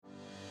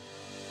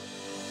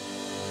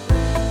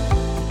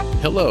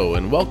Hello,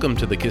 and welcome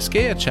to the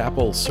Quisqueya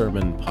Chapel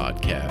Sermon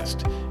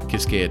Podcast.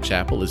 Quisqueya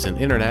Chapel is an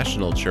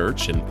international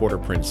church in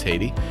Port-au-Prince,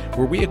 Haiti,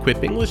 where we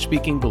equip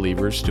English-speaking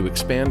believers to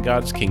expand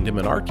God's kingdom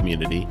in our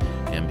community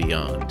and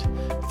beyond.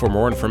 For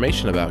more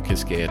information about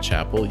Quisqueya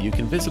Chapel, you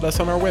can visit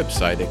us on our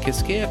website at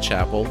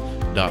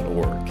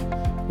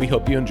quisqueyachapel.org. We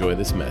hope you enjoy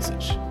this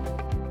message.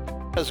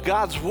 Because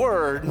God's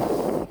Word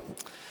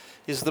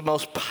is the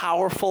most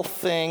powerful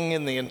thing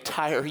in the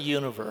entire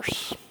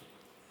universe.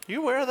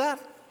 You aware of that?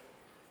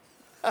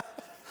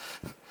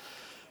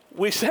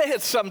 We say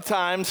it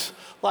sometimes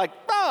like,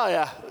 oh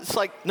yeah. It's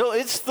like, no,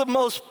 it's the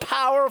most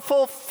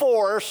powerful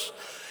force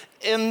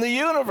in the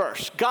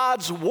universe.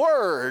 God's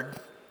Word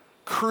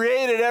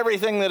created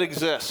everything that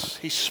exists.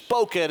 He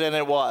spoke it and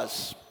it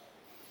was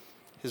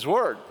His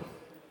Word.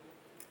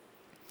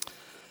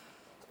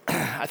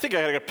 I think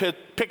I got a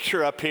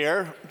picture up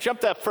here. Jump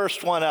that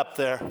first one up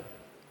there.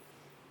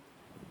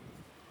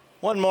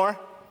 One more.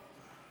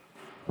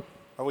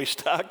 Are we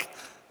stuck?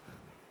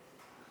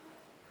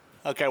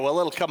 Okay, well,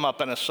 it'll come up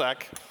in a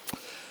sec.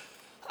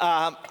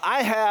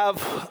 I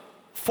have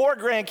 4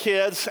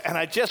 grandkids, and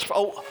I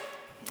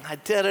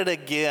did it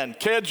again.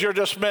 Kids, you're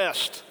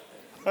dismissed.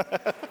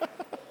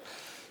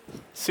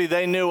 See,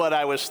 they knew what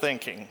I was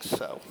thinking,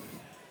 so.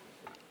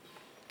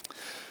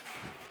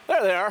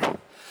 There they are.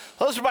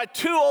 Those are my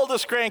 2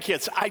 oldest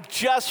grandkids. I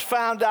just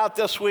found out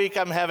this week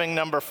I'm having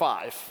number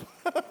 5.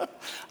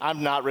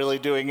 I'm not really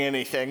doing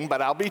anything,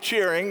 but I'll be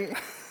cheering.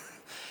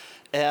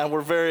 And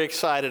we're very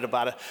excited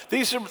about it.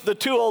 These are the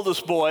 2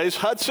 oldest boys,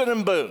 Hudson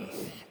and Boone.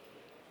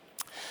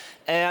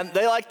 And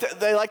they like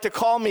to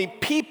call me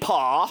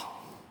Peepaw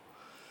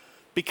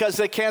because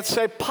they can't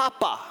say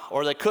Papa,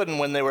 or they couldn't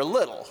when they were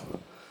little.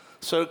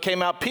 So it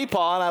came out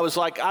Peepaw, and I was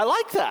like, I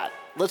like that.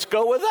 Let's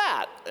go with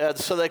that. And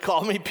so they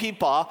call me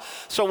Peepaw.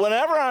 So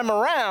whenever I'm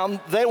around,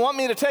 they want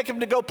me to take them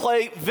to go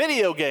play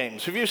video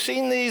games. Have you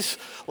seen these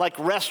like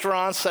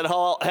restaurants that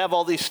have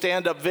all these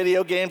stand-up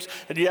video games,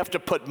 and you have to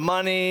put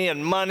money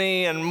and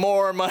money and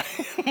more money,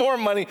 more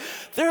money?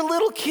 They're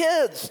little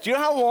kids. Do you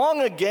know how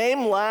long a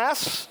game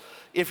lasts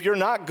if you're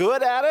not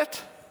good at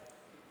it?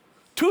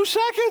 2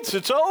 seconds,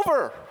 it's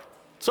over.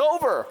 It's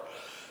over.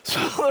 So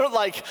they're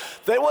like,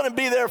 they want to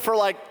be there for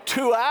like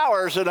 2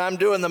 hours, and I'm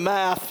doing the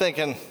math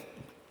thinking,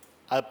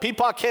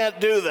 Peepaw can't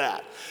do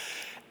that.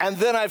 And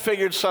then I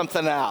figured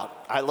something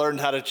out. I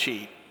learned how to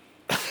cheat.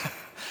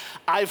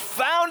 I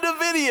found a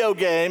video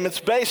game. It's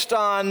based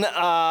on,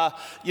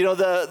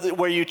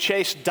 where you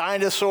chase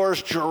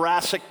dinosaurs,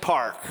 Jurassic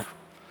Park.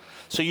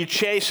 So you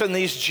chase in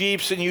these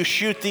Jeeps and you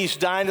shoot these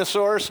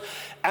dinosaurs.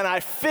 And I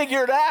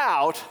figured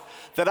out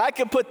that I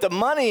could put the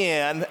money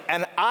in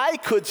and I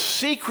could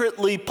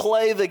secretly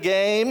play the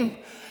game.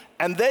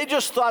 And they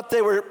just thought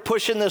they were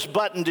pushing this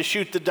button to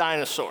shoot the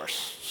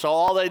dinosaurs. So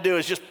all they do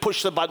is just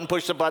push the button,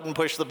 push the button,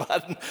 push the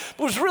button. It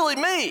was really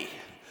me.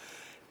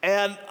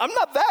 And I'm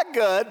not that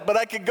good, but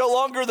I could go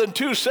longer than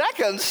 2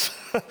 seconds.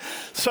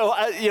 So,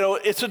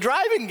 it's a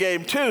driving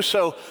game too.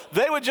 So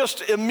they would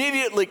just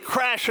immediately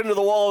crash into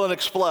the wall and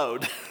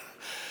explode.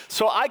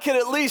 So I could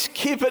at least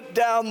keep it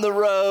down the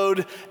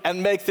road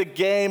and make the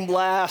game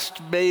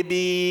last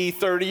maybe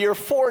 30 or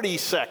 40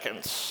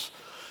 seconds.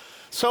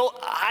 So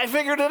I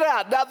figured it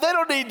out. Now, they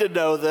don't need to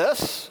know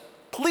this.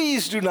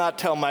 Please do not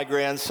tell my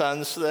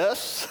grandsons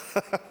this.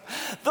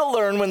 They'll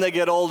learn when they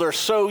get older.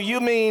 So you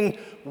mean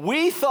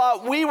we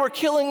thought we were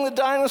killing the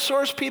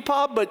dinosaurs,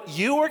 Peepaw, but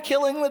you were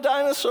killing the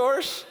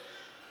dinosaurs?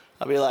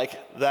 I'll be like,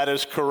 that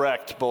is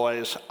correct,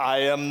 boys. I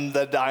am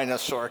the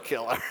dinosaur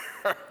killer.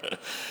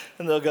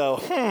 And they'll go,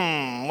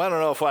 I don't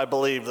know if I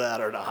believe that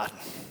or not.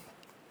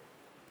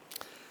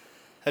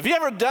 Have you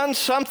ever done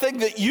something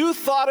that you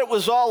thought it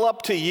was all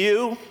up to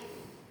you?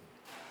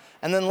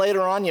 And then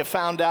later on, you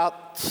found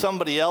out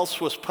somebody else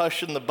was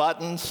pushing the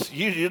buttons.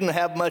 You didn't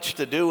have much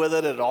to do with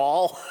it at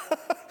all.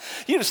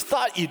 You just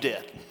thought you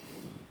did.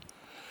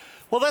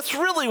 Well, that's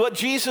really what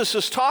Jesus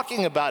is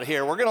talking about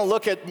here. We're going to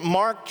look at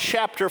Mark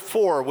chapter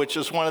 4, which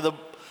is one of the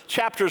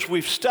chapters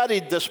we've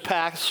studied this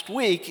past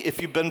week,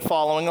 if you've been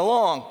following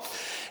along.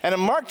 And in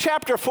Mark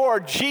chapter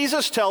 4,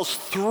 Jesus tells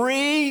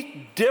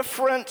 3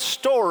 different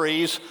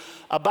stories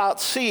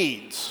about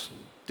seeds.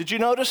 Did you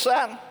notice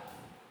that?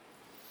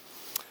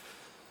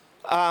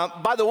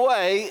 By the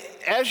way,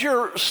 as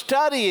you're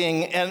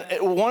studying, and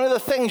one of the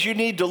things you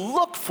need to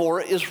look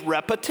for is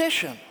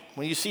repetition.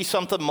 When you see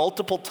something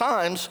multiple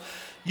times,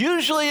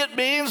 usually it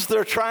means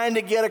they're trying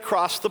to get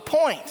across the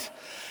point.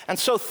 And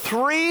so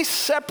 3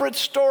 separate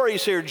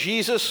stories here.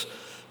 Jesus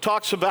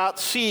talks about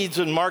seeds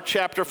in Mark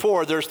chapter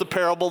 4. There's the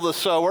parable of the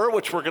sower,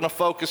 which we're going to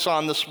focus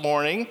on this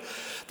morning.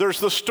 There's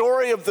the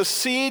story of the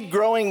seed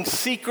growing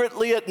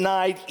secretly at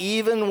night,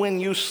 even when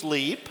you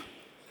sleep.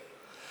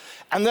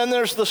 And then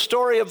there's the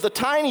story of the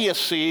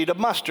tiniest seed, a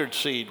mustard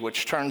seed,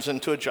 which turns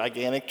into a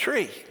gigantic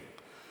tree.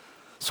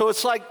 So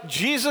it's like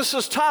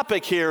Jesus'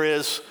 topic here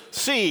is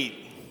seed.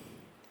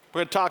 We're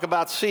going to talk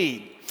about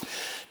seed.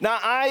 Now,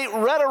 I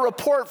read a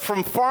report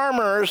from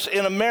farmers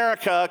in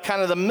America.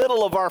 Kind of the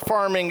middle of our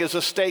farming is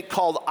a state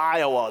called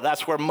Iowa.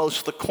 That's where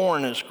most of the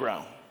corn is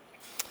grown.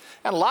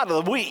 and a lot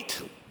of the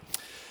wheat.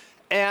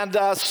 And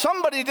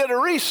somebody did a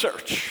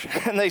research,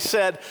 and they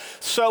said,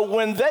 so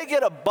when they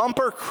get a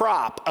bumper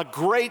crop, a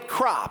great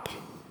crop,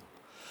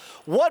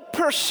 what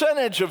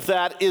percentage of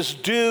that is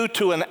due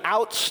to an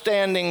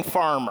outstanding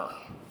farmer?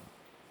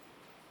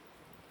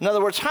 In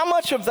other words, how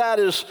much of that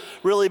is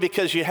really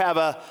because you have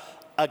a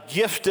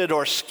gifted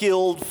or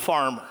skilled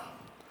farmer?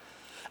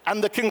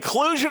 And the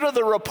conclusion of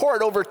the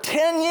report, over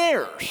 10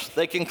 years,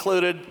 they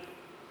concluded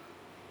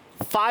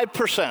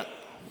 5%.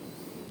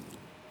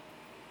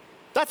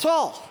 That's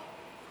all.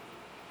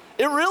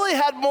 It really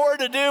had more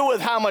to do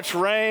with how much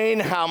rain,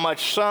 how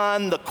much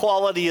sun, the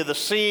quality of the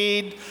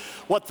seed,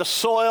 what the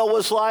soil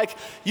was like.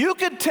 You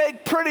could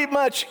take pretty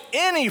much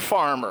any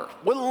farmer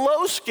with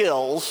low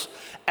skills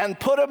and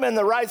put them in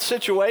the right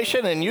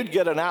situation, and you'd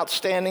get an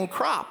outstanding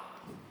crop.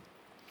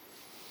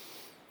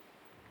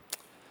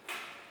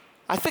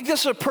 I think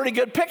this is a pretty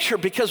good picture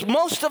because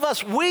most of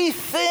us, we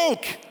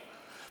think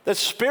that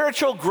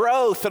spiritual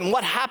growth and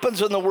what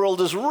happens in the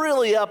world is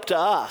really up to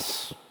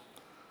us.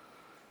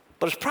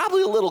 But it's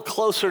probably a little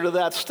closer to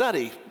that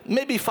study,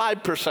 maybe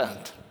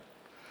 5%.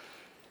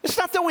 It's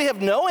not that we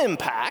have no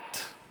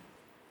impact,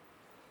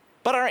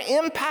 but our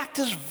impact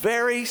is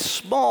very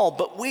small,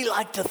 but we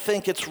like to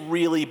think it's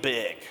really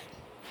big.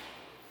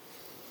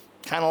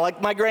 Kind of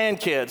like my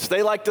grandkids.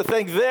 They like to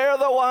think they're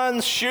the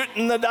ones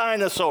shooting the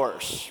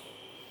dinosaurs.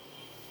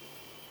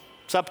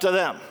 It's up to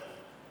them.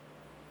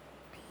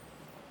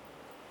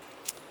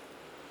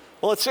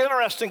 Well, it's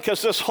interesting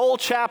because this whole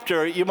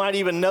chapter, you might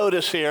even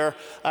notice here,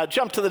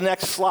 jump to the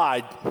next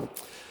slide.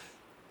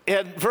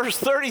 In verse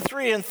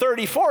 33 and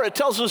 34, it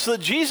tells us that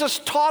Jesus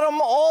taught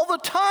them all the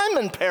time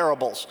in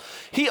parables.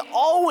 He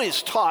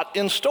always taught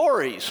in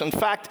stories. In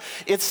fact,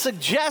 it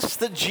suggests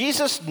that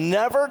Jesus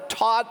never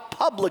taught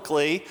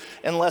publicly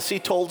unless he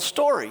told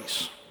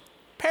stories,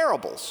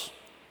 parables.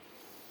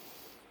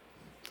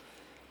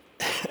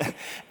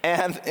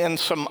 And in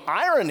some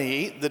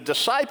irony, the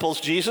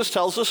disciples, Jesus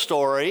tells a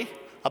story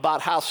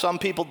about how some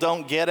people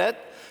don't get it,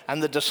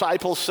 and the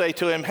disciples say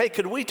to him, hey,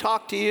 could we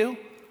talk to you?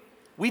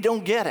 We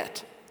don't get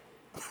it.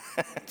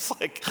 It's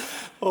like,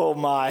 oh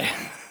my.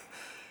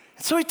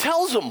 And so he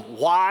tells them,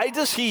 why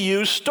does he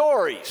use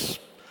stories?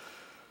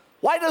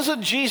 Why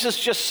doesn't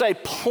Jesus just say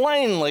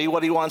plainly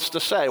what he wants to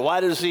say? Why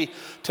does he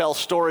tell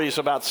stories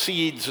about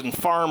seeds and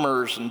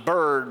farmers and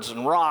birds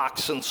and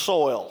rocks and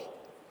soil?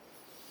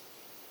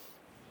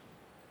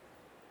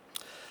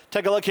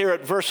 Take a look here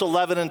at verse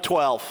 11 and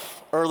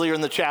 12, earlier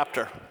in the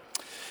chapter.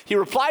 He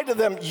replied to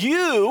them,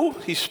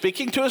 he's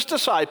speaking to his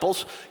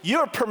disciples,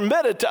 you're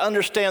permitted to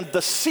understand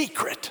the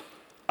secret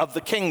of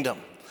the kingdom.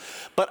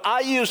 But I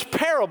use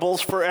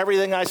parables for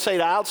everything I say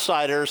to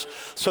outsiders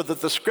so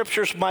that the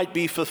scriptures might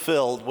be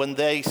fulfilled. When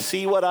they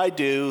see what I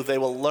do, they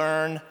will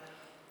learn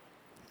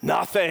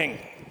nothing.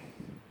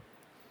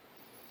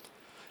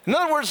 In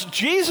other words,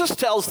 Jesus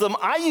tells them,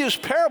 I use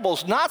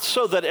parables not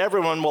so that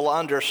everyone will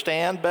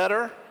understand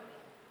better,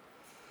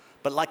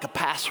 but like a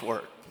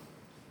password.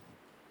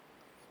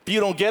 If you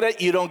don't get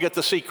it, you don't get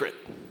the secret.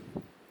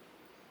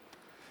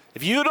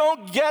 If you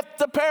don't get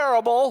the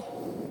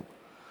parable,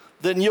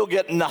 then you'll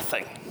get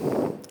nothing.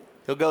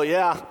 You'll go,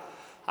 yeah,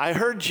 I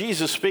heard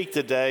Jesus speak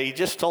today. He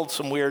just told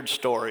some weird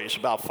stories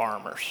about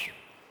farmers.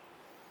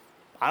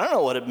 I don't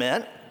know what it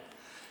meant.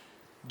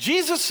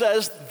 Jesus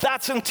says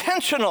that's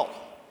intentional.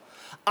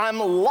 I'm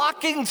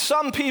locking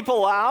some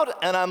people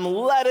out and I'm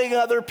letting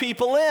other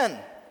people in.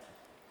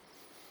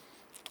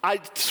 I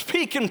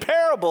speak in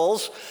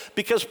parables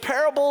because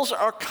parables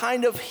are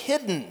kind of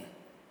hidden.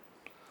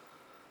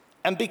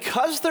 And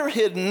because they're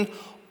hidden,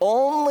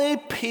 only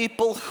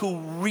people who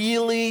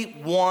really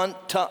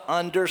want to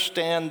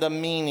understand the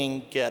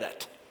meaning get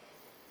it.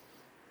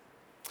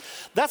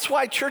 That's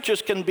why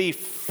churches can be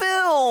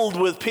filled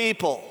with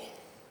people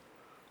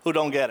who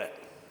don't get it.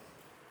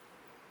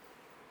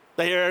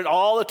 They hear it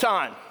all the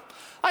time.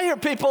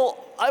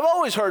 I've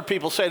always heard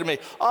people say to me,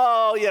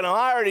 oh,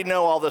 I already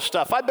know all this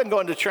stuff. I've been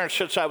going to church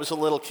since I was a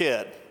little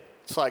kid.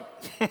 It's like,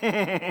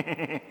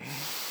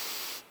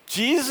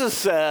 Jesus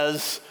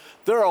says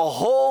there are a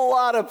whole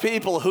lot of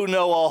people who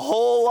know a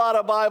whole lot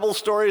of Bible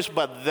stories,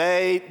 but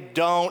they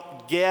don't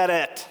get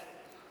it.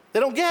 They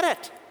don't get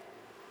it.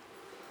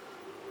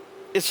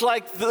 It's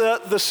like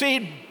the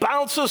seed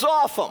bounces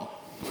off them.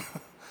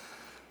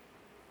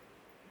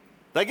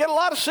 They get a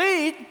lot of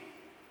seed.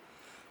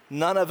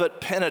 None of it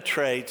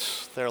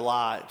penetrates their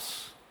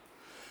lives.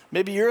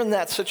 Maybe you're in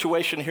that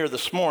situation here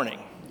this morning.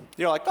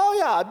 You're like, oh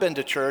yeah, I've been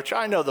to church.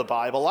 I know the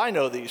Bible. I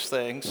know these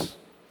things.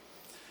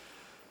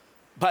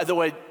 By the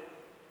way,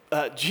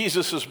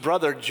 Jesus'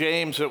 brother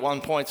James at one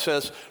point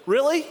says,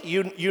 really?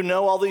 You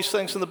know all these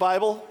things in the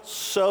Bible?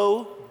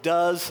 So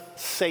does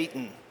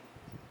Satan.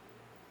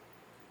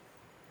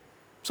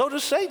 So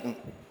does Satan.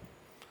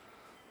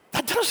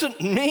 That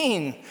doesn't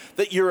mean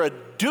that you're a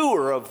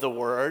doer of the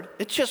word.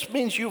 It just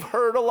means you've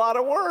heard a lot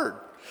of word.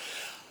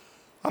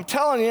 I'm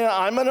telling you,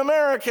 I'm an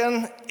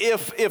American.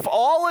 If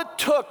all it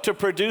took to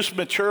produce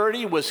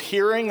maturity was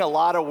hearing a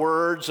lot of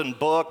words and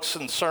books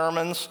and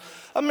sermons,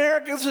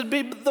 Americans would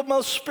be the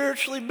most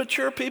spiritually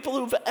mature people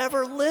who've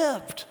ever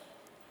lived.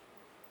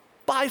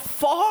 By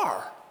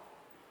far.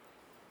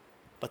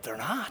 But they're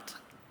not.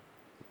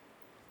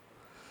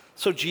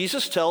 So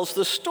Jesus tells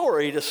this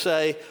story to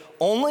say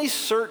only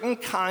certain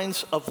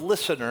kinds of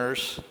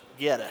listeners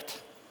get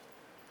it.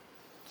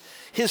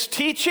 His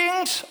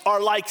teachings are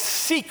like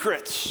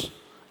secrets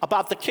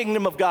about the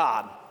kingdom of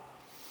God.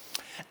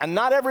 And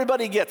not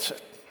everybody gets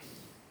it.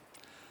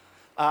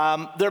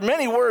 There are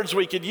many words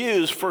we could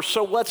use for,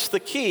 so what's the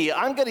key?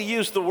 I'm going to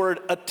use the word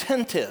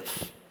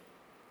attentive.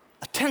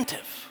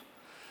 Attentive.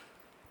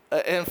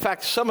 In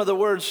fact, some of the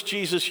words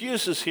Jesus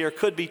uses here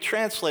could be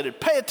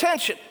translated, pay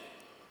attention.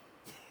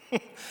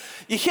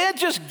 You can't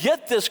just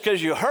get this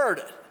because you heard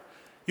it.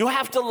 You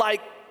have to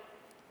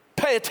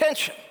pay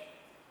attention.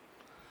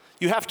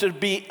 You have to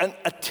be an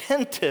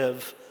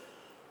attentive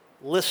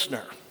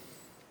listener.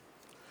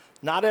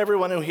 Not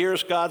everyone who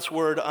hears God's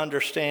word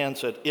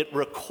understands it. It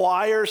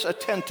requires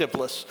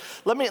attentiveness.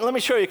 Let me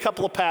show you a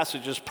couple of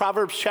passages.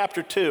 Proverbs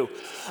chapter 2.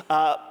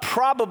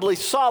 Probably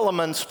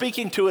Solomon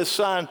speaking to his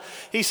son.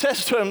 He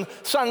says to him,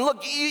 son,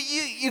 look,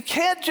 you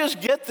can't just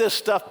get this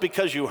stuff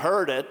because you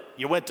heard it.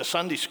 You went to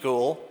Sunday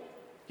school.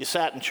 You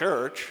sat in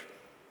church.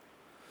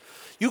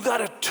 You got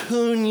to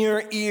tune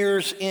your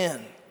ears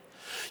in.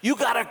 You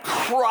got to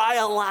cry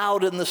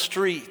aloud in the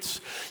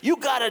streets. You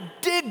got to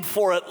dig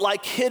for it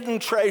like hidden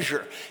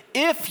treasure.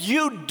 If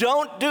you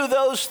don't do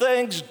those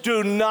things,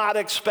 do not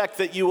expect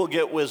that you will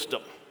get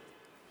wisdom.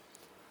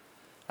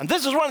 And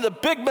this is one of the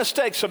big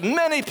mistakes of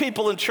many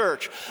people in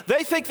church.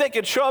 They think they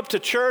can show up to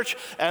church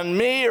and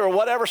me or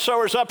whatever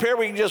sower's up here,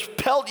 we can just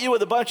pelt you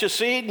with a bunch of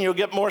seed and you'll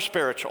get more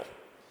spiritual.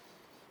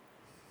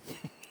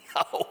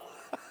 No,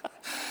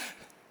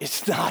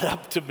 it's not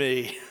up to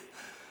me.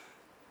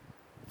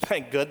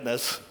 Thank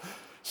goodness.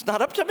 It's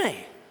not up to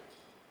me.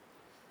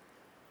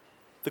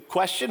 The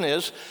question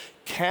is,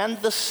 can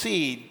the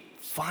seed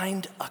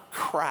find a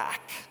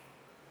crack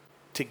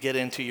to get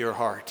into your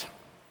heart,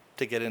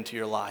 to get into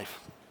your life?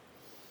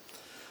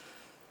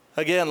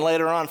 Again,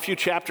 later on, a few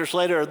chapters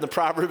later in the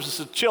Proverbs, it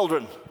says,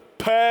 children,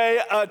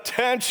 pay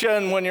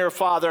attention when your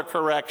father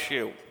corrects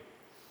you.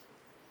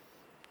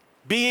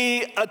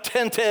 Be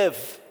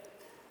attentive.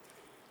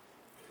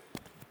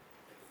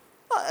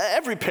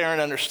 Every parent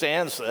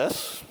understands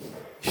this.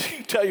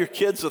 You tell your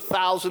kids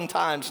 1,000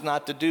 times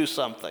not to do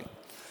something.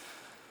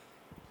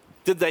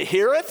 Did they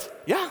hear it?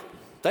 Yeah,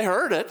 they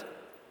heard it.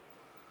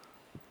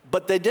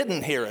 But they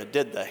didn't hear it,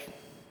 did they?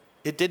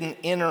 It didn't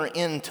enter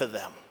into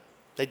them.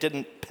 They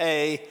didn't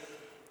pay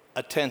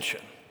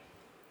attention.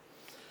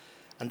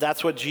 And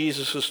that's what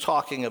Jesus is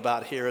talking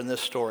about here in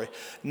this story.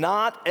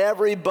 Not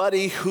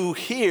everybody who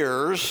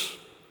hears.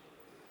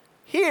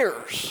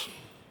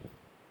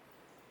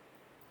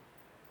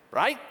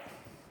 Right?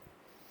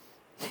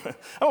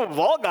 Oh, we've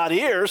all got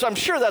ears. I'm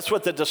sure that's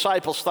what the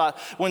disciples thought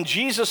when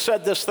Jesus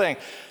said this thing.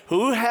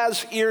 Who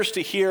has ears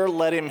to hear,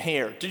 let him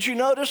hear. Did you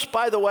notice,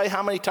 by the way,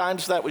 how many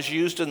times that was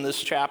used in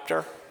this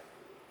chapter?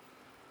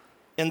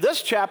 In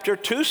this chapter,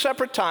 2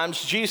 separate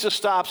times, Jesus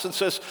stops and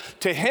says,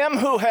 to him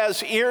who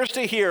has ears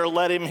to hear,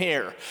 let him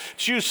hear.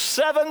 It's used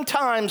 7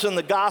 times in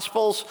the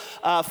Gospels,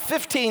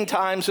 15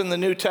 times in the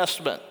New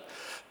Testament.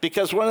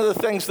 Because one of the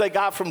things they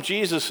got from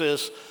Jesus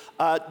is,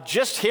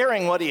 just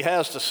hearing what he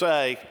has to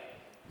say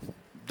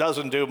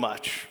doesn't do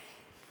much.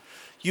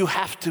 You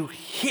have to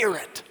hear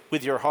it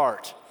with your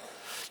heart.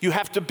 You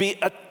have to be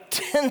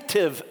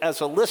attentive as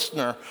a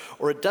listener,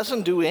 or it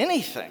doesn't do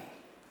anything.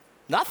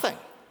 Nothing.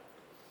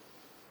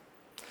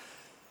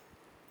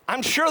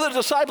 I'm sure the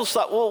disciples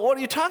thought, well, what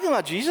are you talking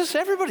about, Jesus?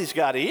 Everybody's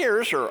got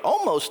ears, or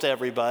almost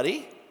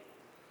everybody.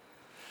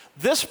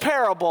 This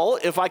parable,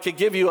 if I could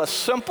give you a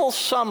simple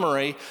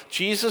summary,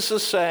 Jesus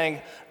is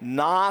saying,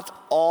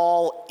 not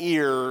all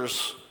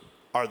ears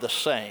are the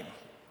same.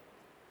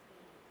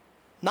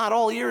 Not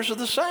all ears are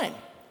the same.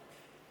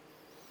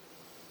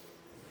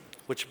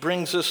 Which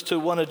brings us to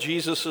one of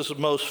Jesus'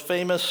 most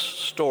famous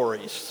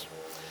stories.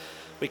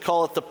 We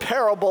call it the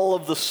parable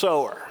of the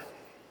sower.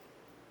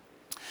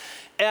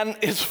 And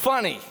it's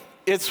funny.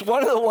 It's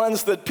one of the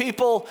ones that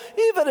people,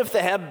 even if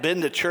they haven't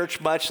been to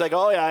church much, they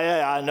go, oh,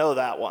 yeah, I know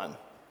that one.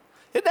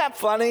 Isn't that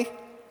funny?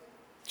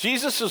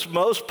 Jesus'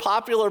 most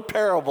popular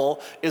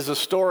parable is a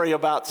story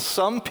about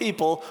some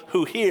people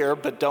who hear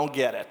but don't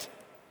get it.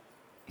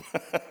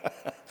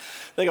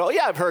 They go, oh,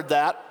 yeah, I've heard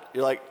that.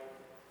 You're like,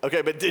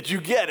 okay, but did you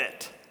get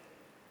it?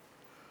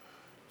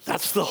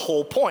 That's the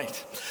whole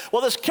point.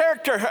 Well,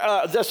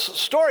 this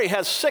story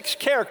has 6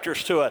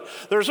 characters to it.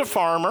 There's a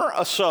farmer,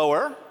 a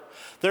sower,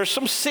 there's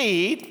some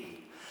seed,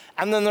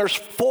 and then there's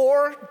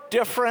 4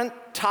 different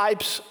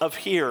types of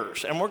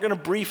hearers. And we're going to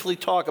briefly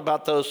talk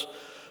about those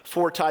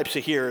 4 types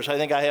of hearers. I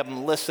think I have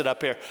them listed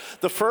up here.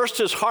 The first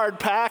is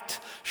hard-packed,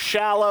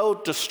 shallow,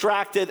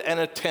 distracted, and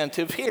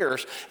attentive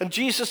hearers. And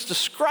Jesus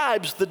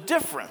describes the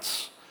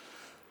difference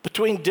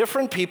between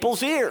different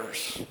people's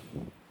ears.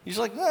 He's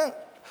like,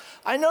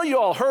 I know you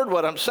all heard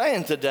what I'm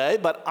saying today,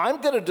 but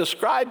I'm going to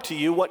describe to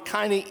you what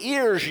kind of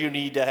ears you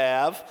need to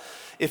have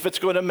if it's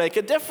going to make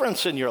a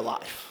difference in your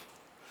life.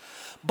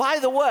 By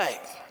the way,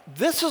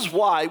 this is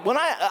why, when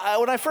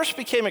I first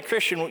became a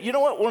Christian, you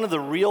know what one of the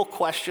real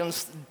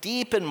questions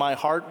deep in my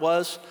heart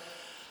was?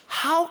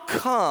 How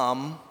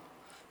come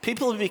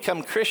people who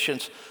become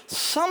Christians,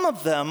 some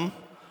of them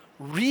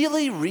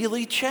really,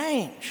 really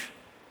change?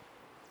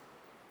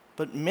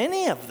 But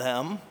many of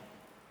them,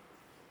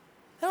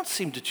 they don't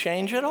seem to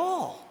change at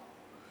all.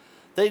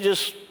 They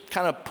just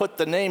kind of put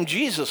the name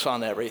Jesus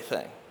on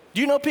everything.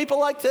 Do you know people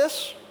like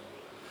this?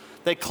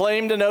 They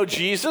claim to know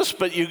Jesus,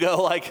 but you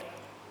go like,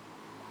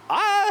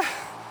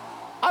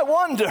 I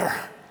wonder.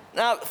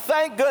 Now,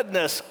 thank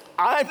goodness,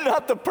 I'm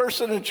not the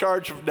person in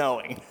charge of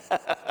knowing.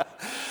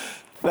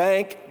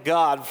 Thank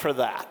God for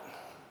that.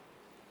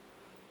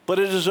 But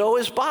it has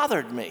always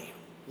bothered me.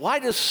 Why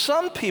do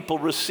some people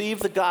receive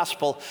the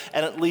gospel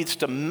and it leads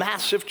to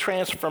massive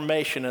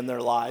transformation in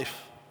their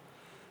life?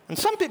 And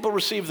some people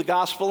receive the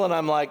gospel and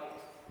I'm like,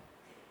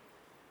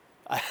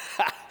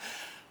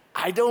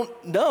 I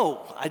don't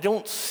know. I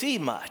don't see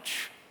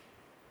much.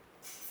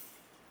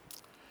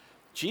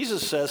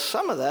 Jesus says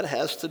some of that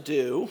has to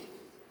do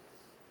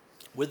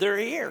with their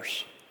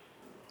ears.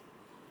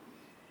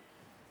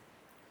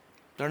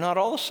 They're not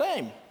all the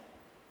same.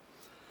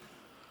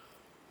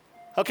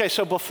 Okay,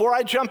 so before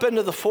I jump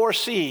into the 4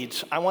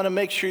 seeds, I want to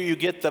make sure you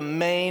get the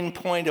main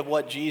point of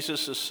what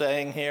Jesus is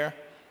saying here.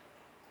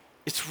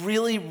 It's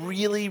really,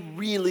 really,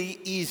 really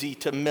easy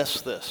to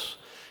miss this.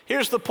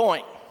 Here's the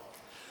point.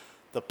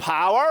 The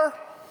power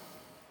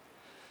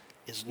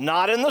is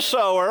not in the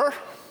sower.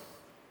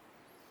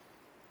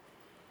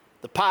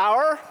 The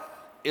power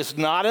is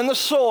not in the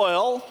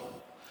soil.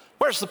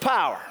 Where's the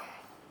power?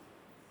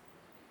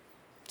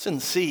 It's in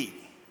the seed.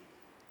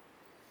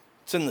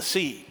 It's in the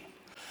seed.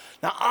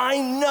 Now, I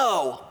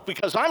know,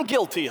 because I'm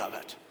guilty of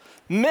it,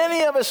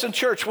 many of us in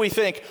church, we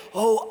think,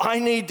 oh, I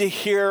need to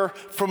hear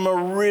from a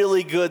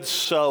really good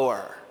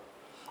sower.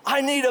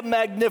 I need a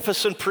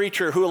magnificent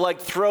preacher who will like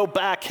throw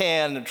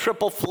backhand and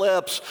triple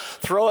flips,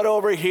 throw it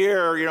over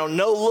here,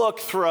 no look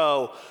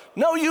throw.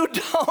 No, you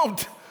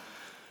don't.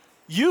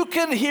 You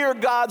can hear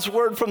God's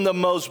word from the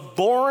most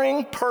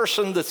boring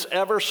person that's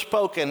ever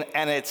spoken,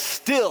 and it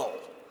still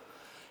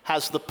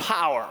has the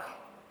power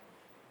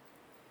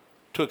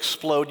to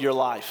explode your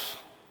life.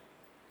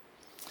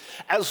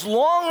 As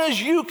long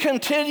as you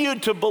continue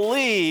to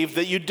believe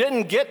that you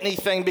didn't get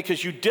anything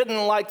because you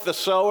didn't like the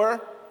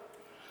sower,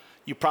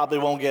 you probably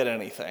won't get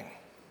anything.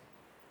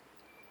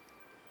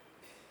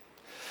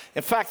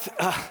 In fact,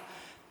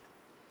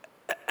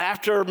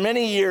 after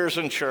many years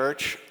in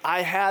church,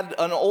 I had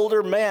an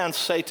older man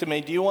say to me,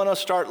 do you want to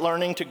start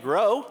learning to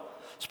grow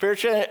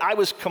spiritually? I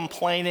was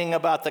complaining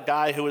about the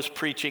guy who was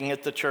preaching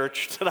at the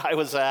church that I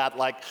was at,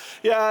 like,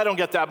 yeah, I don't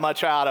get that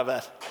much out of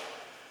it.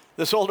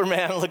 This older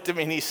man looked at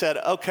me and he said,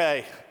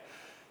 okay,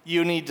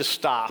 you need to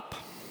stop.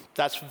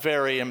 That's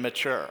very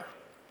immature.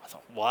 I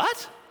thought,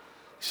 what?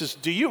 He says,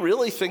 do you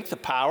really think the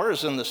power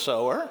is in the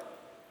sower?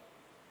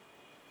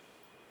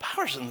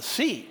 Power's in the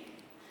seed.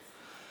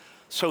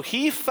 So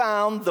he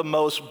found the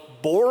most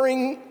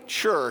boring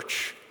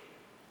church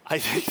I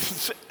think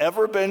that's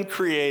ever been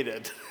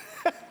created.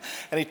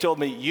 And he told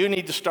me, you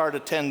need to start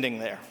attending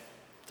there.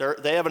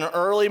 They have an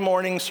early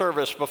morning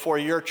service before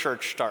your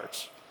church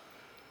starts.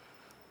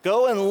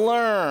 Go and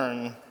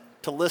learn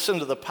to listen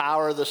to the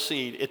power of the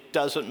seed. It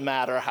doesn't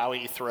matter how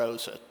he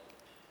throws it.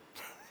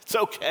 It's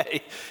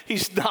okay.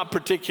 He's not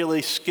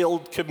particularly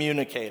skilled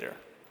communicator.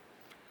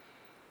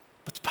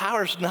 But the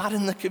power's not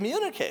in the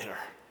communicator.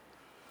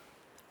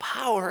 The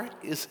power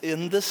is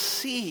in the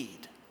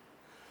seed.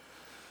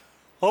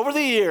 Over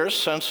the years,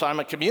 since I'm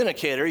a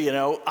communicator,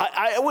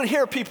 I would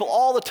hear people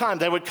all the time.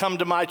 They would come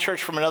to my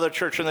church from another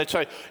church and they'd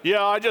say,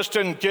 yeah, I just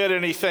didn't get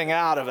anything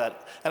out of it.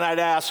 And I'd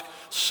ask,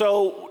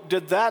 so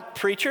did that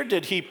preacher,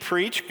 did he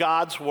preach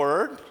God's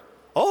word?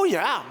 Oh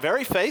yeah,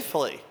 very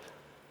faithfully.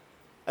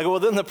 I go, well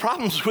then the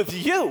problem's with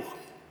you,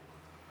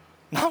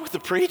 not with the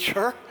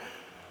preacher.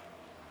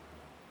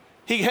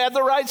 He had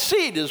the right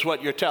seed is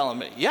what you're telling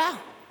me. Yeah.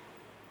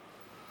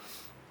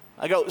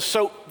 I go,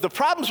 so the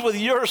problem's with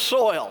your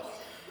soil.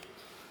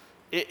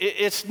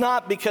 It's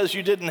not because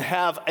you didn't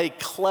have a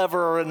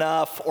clever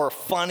enough or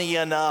funny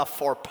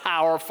enough or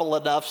powerful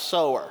enough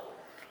sower.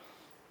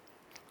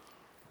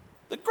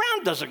 The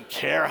ground doesn't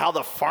care how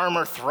the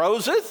farmer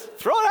throws it.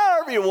 Throw it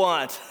however you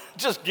want.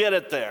 Just get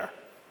it there.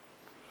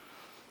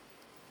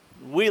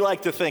 We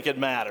like to think it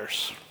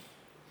matters.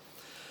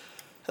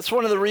 That's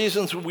one of the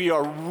reasons we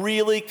are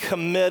really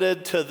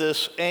committed to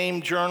this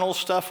AIM journal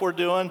stuff we're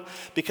doing,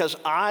 because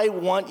I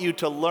want you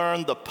to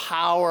learn the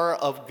power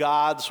of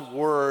God's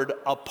word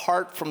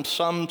apart from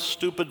some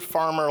stupid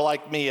farmer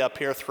like me up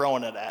here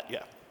throwing it at you.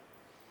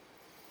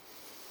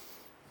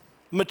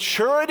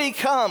 Maturity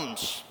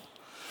comes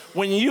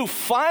when you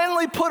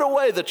finally put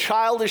away the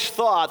childish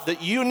thought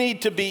that you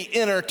need to be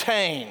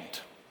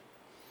entertained.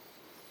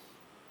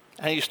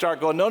 And you start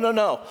going,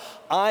 no,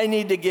 I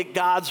need to get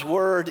God's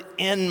word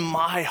in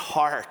my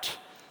heart,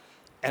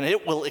 and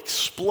it will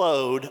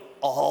explode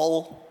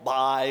all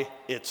by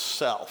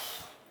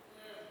itself.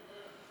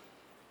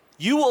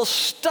 you will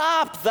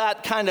stop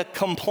that kind of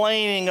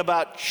complaining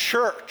about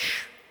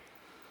church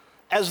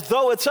as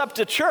though it's up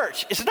to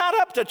church. It's not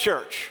up to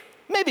church.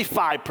 Maybe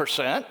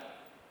 5%.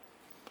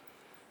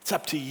 It's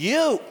up to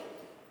you.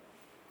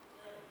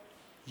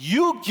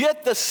 You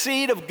get the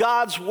seed of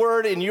God's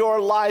word in your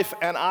life,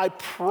 and I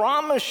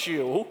promise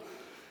you,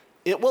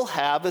 it will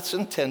have its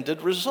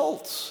intended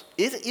results.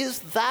 It is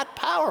that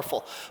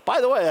powerful.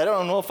 By the way, I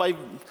don't know if I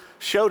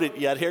showed it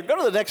yet here. Go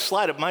to the next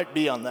slide. It might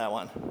be on that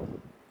one.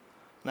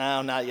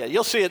 No, not yet.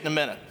 You'll see it in a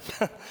minute.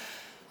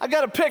 I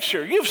got a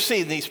picture. You've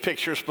seen these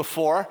pictures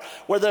before,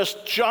 where there's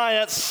a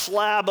giant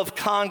slab of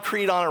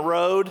concrete on a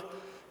road,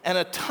 and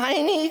a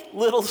tiny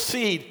little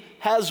seed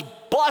has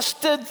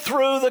busted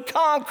through the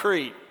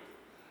concrete.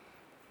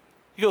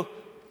 You go,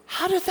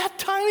 how did that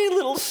tiny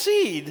little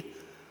seed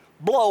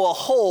blow a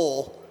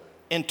hole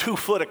in 2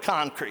 foot of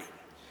concrete?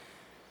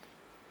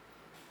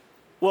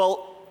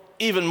 Well,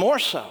 even more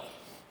so,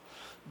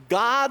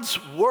 God's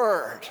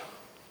word,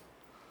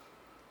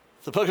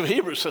 the book of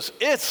Hebrews says,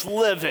 it's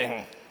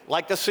living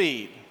like a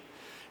seed.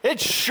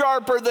 It's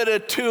sharper than a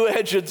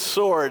two-edged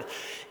sword.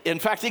 In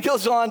fact, he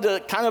goes on to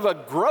kind of a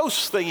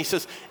gross thing. He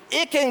says,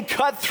 it can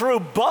cut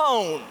through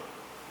bone,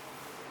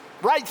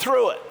 right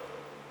through it.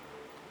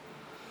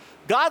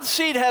 God's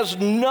seed has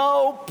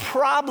no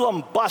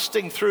problem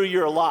busting through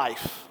your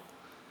life.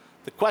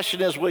 The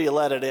question is, will you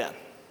let it in?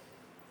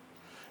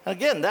 And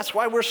again, that's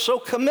why we're so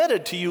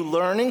committed to you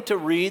learning to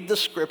read the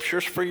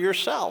scriptures for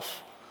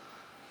yourself.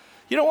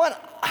 You know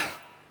what?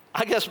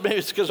 I guess maybe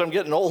it's because I'm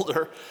getting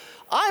older.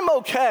 I'm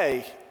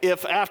okay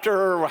if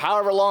after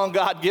however long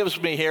God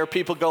gives me here,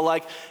 people go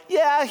like,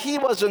 yeah, he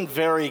wasn't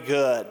very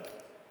good,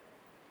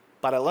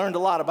 but I learned a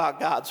lot about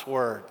God's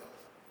word.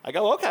 I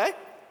go, okay,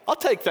 I'll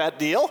take that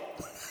deal.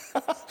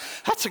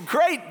 That's a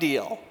great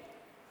deal.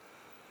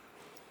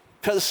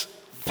 Because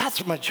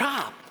that's my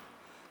job.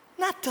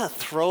 Not to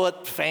throw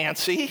it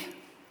fancy.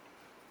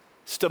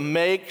 It's to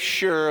make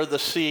sure the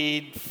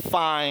seed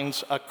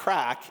finds a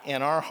crack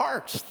in our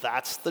hearts.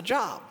 That's the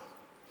job.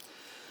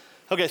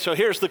 Okay, so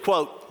here's the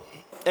quote.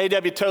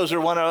 A.W. Tozer,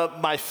 one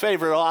of my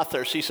favorite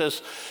authors, he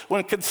says,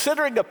 when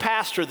considering a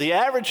pastor, the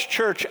average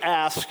church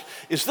asks,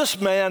 is this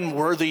man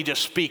worthy to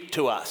speak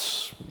to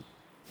us?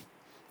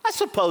 I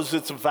suppose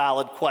it's a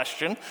valid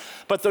question,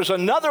 but there's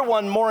another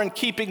one more in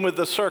keeping with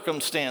the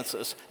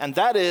circumstances, and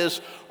that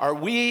is, are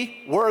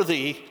we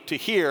worthy to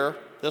hear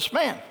this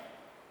man?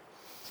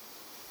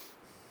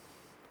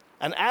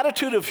 An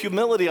attitude of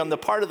humility on the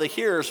part of the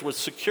hearers would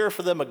secure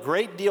for them a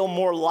great deal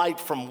more light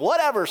from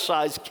whatever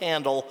size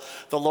candle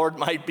the Lord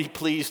might be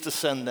pleased to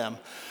send them.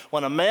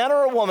 When a man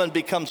or a woman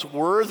becomes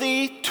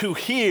worthy to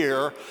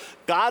hear,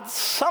 God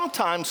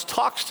sometimes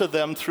talks to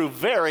them through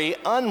very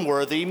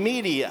unworthy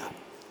media.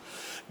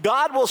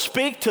 God will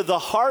speak to the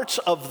hearts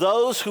of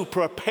those who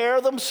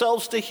prepare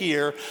themselves to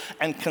hear,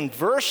 and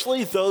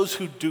conversely, those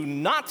who do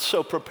not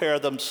so prepare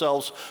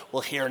themselves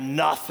will hear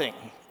nothing,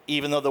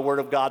 even though the word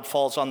of God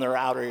falls on their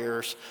outer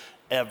ears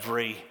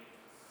every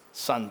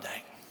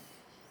Sunday.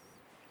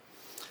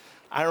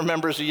 I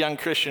remember as a young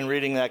Christian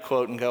reading that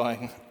quote and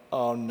going,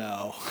 oh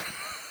no.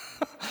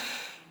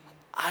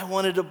 I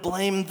wanted to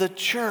blame the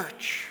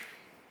church,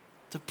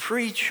 the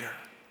preacher.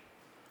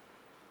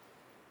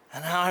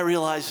 And now I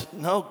realize,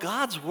 no,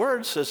 God's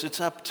word says it's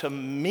up to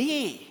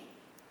me.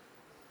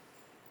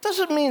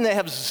 Doesn't mean they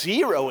have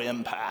zero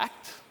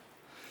impact.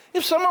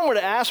 If someone were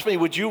to ask me,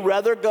 would you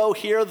rather go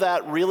hear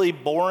that really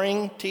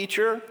boring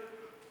teacher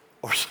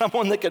or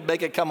someone that could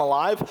make it come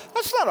alive?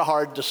 That's not a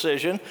hard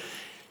decision.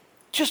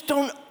 Just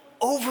don't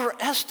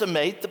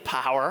overestimate the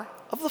power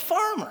of the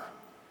farmer.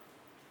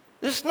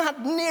 It's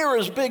not near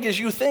as big as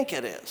you think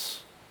it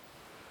is.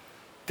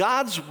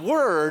 God's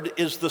word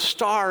is the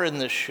star in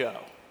this show.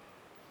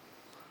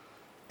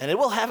 And it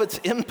will have its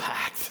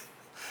impact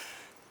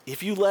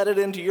if you let it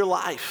into your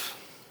life,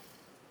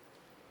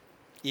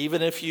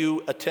 even if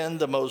you attend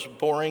the most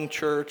boring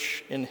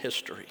church in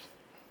history.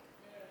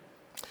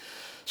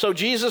 So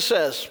Jesus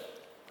says,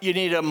 you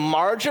need a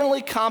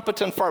marginally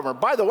competent farmer.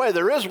 By the way,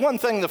 there is one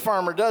thing the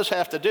farmer does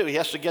have to do. He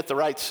has to get the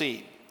right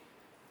seed.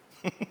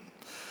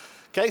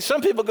 Okay,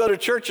 some people go to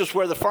churches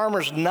where the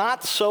farmer's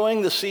not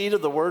sowing the seed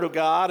of the Word of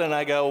God, and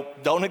I go,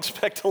 don't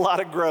expect a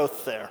lot of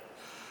growth there.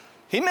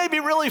 He may be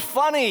really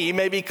funny, he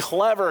may be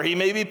clever, he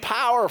may be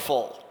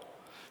powerful.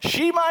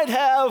 She might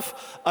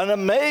have an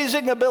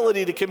amazing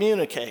ability to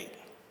communicate.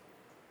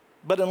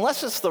 But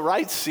unless it's the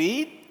right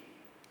seed,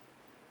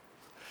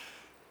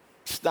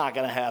 it's not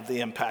going to have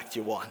the impact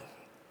you want.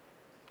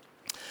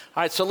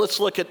 All right, so let's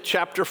look at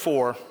chapter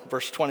 4,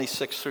 verse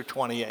 26 through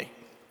 28.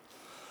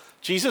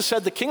 Jesus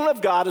said, the kingdom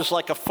of God is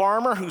like a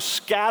farmer who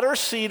scatters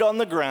seed on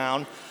the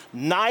ground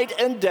night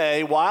and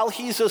day. While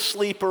he's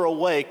asleep or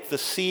awake, the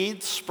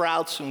seed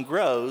sprouts and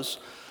grows.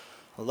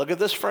 Look at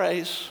this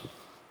phrase.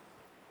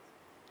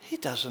 He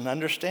doesn't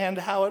understand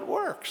how it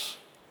works.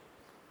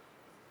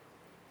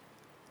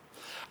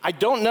 I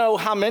don't know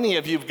how many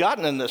of you have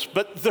gotten in this,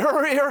 but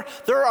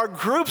there are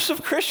groups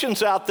of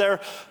Christians out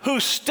there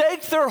who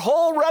stake their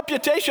whole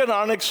reputation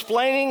on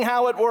explaining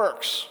how it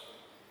works.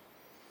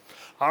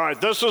 All right,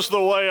 this is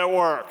the way it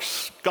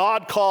works.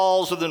 God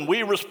calls, and then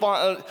we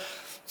respond.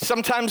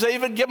 Sometimes they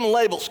even give them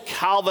labels,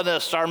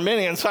 Calvinists,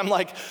 Arminians. I'm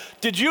like,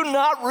 did you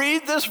not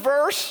read this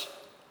verse?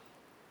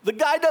 The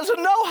guy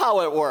doesn't know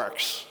how it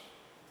works.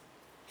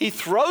 He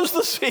throws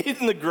the seed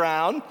in the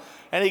ground,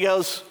 and he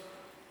goes,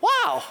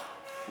 wow,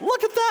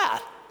 look at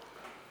that.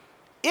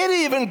 It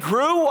even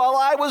grew while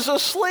I was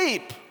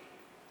asleep.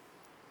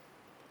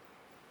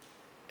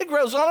 It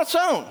grows on its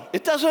own.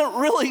 It doesn't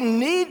really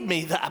need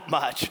me that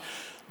much.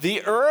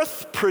 The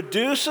earth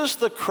produces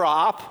the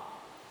crop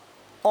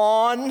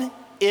on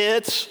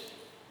its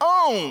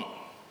own.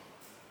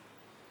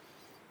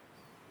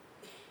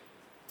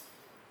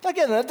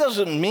 Again, that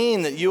doesn't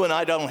mean that you and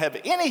I don't have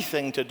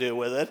anything to do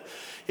with it.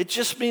 It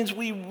just means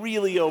we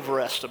really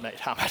overestimate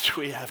how much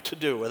we have to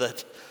do with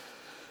it.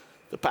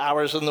 The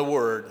power's in the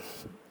Word.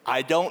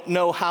 I don't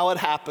know how it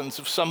happens.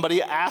 If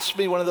somebody asks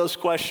me one of those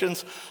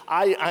questions,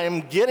 I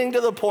am getting to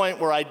the point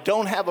where I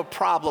don't have a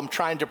problem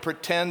trying to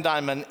pretend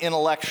I'm an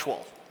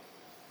intellectual.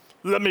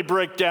 Let me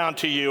break down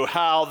to you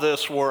how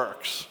this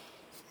works.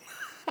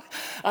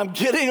 I'm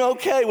getting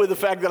okay with the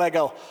fact that I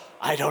go,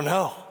 I don't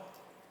know.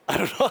 I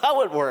don't know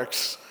how it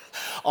works.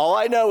 All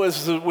I know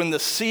is that when the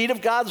seed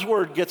of God's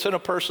Word gets in a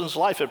person's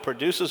life, it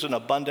produces an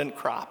abundant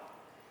crop.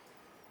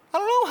 I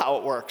don't know how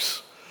it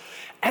works.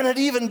 And it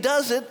even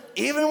does it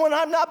even when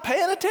I'm not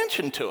paying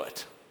attention to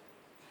it.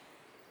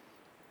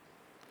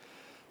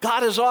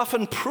 God has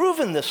often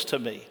proven this to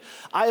me.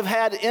 I've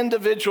had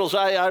individuals,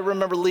 I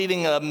remember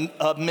leading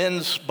a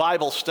men's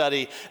Bible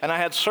study, and I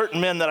had certain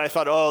men that I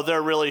thought, oh,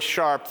 they're really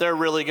sharp, they're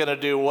really going to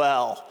do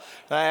well.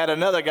 And I had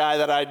another guy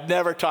that I'd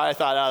never taught, I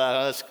thought,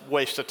 oh, that's a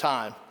waste of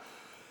time.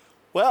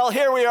 Well,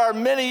 here we are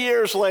many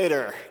years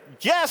later.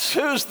 Guess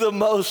who's the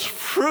most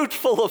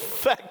fruitful,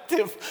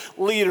 effective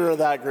leader of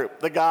that group?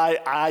 The guy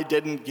I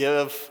didn't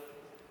give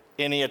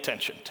any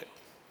attention to.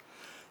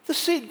 The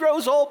seed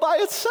grows all by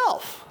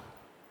itself.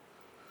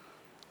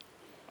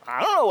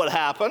 I don't know what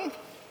happened.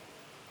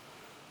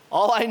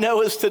 All I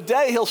know is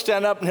today he'll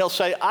stand up and he'll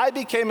say, I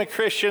became a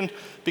Christian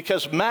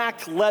because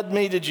Mac led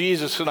me to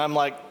Jesus. And I'm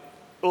like,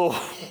 oh,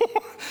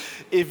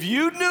 if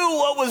you knew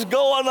what was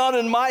going on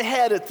in my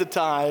head at the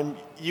time,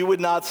 you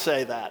would not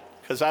say that.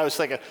 Because I was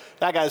thinking,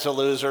 that guy's a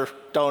loser,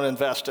 don't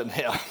invest in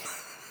him.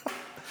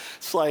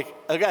 It's like,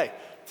 okay,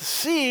 the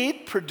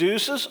seed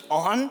produces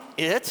on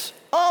its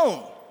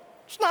own.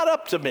 It's not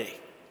up to me.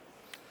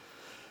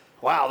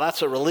 Wow,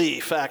 that's a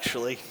relief,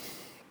 actually.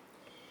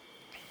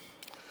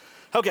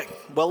 Okay,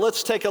 well,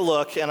 let's take a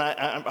look, and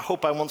I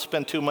hope I won't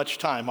spend too much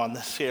time on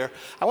this here.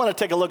 I want to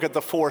take a look at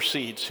the 4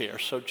 seeds here.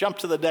 So jump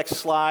to the next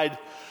slide.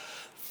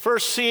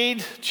 First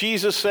seed,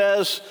 Jesus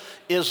says,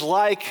 is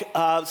like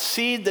a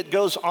seed that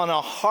goes on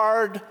a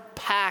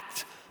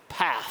hard-packed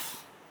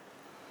path.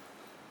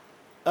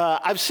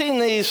 I've seen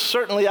these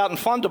certainly out in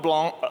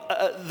Fond-du-Blanc.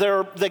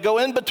 They go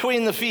in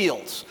between the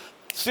fields.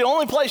 It's the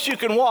only place you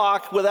can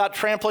walk without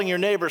trampling your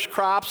neighbor's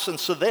crops, and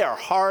so they are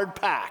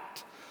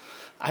hard-packed.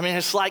 I mean,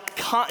 it's like,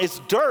 it's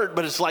dirt,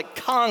 but it's like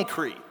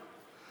concrete.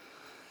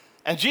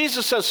 And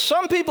Jesus says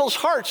some people's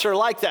hearts are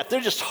like that.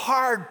 They're just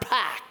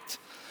hard-packed.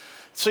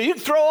 So you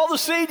can throw all the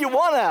seed you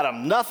want at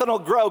them. Nothing will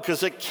grow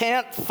because it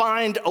can't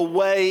find a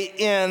way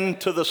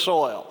into the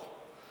soil.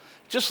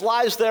 It just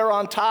lies there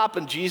on top,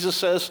 and Jesus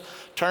says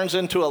turns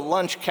into a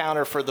lunch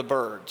counter for the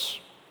birds.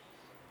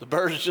 The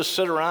birds just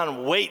sit around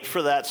and wait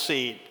for that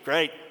seed.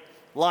 Great,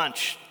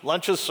 lunch.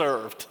 Lunch is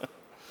served.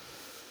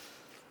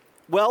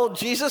 Well,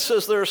 Jesus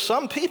says there are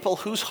some people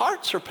whose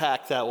hearts are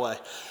packed that way.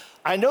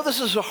 I know this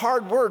is a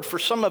hard word for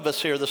some of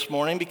us here this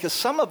morning because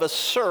some of us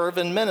serve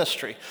in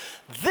ministry.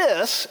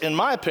 This, in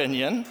my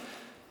opinion,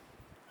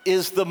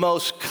 is the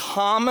most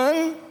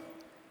common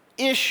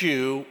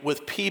issue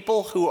with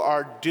people who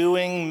are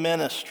doing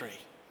ministry.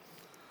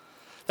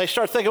 They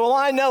start thinking, well,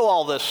 I know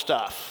all this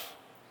stuff.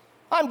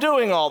 I'm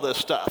doing all this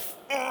stuff.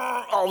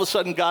 All of a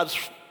sudden, God's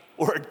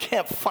word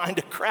can't find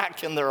a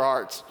crack in their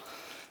hearts.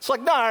 It's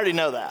like, no, I already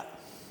know that.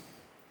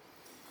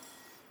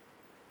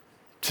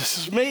 This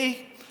is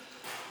me.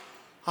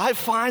 I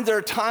find there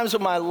are times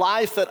in my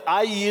life that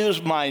I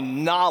use my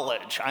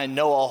knowledge. I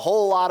know a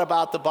whole lot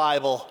about the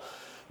Bible,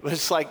 but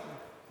it's like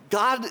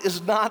God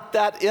is not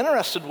that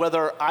interested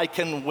whether I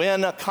can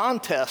win a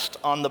contest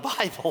on the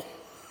Bible.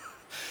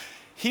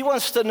 He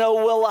wants to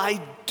know, will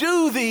I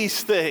do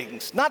these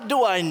things? Not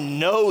do I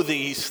know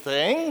these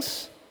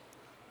things?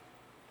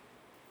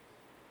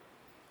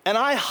 And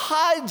I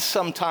hide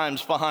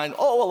sometimes behind,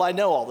 oh, well, I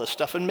know all this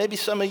stuff, and maybe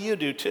some of you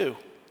do too.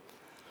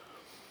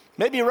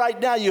 Maybe right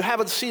now you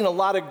haven't seen a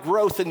lot of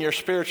growth in your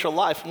spiritual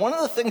life. One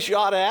of the things you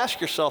ought to ask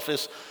yourself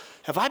is,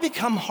 have I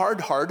become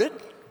hard-hearted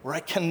where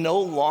I can no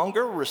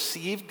longer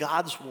receive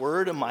God's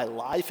word in my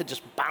life? It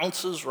just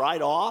bounces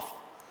right off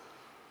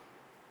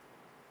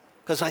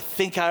because I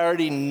think I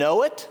already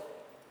know it?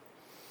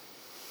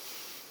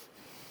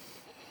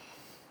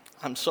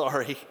 I'm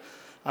sorry,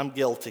 I'm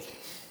guilty.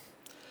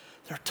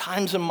 There are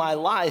times in my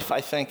life I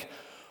think,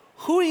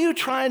 who are you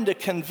trying to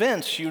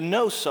convince you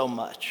know so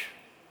much?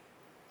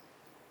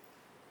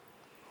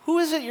 Who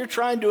is it you're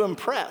trying to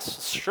impress?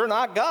 It's sure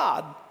not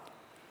God.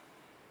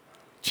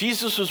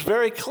 Jesus was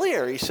very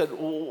clear. He said,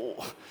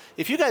 well,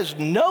 if you guys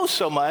know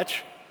so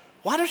much,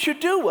 why don't you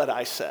do what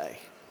I say?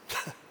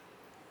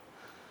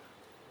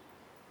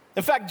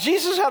 In fact,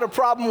 Jesus had a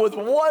problem with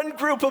one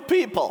group of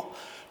people.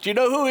 Do you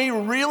know who he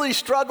really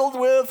struggled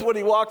with when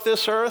he walked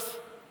this earth?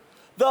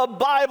 The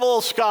Bible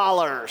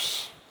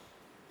scholars.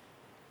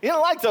 He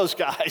didn't like those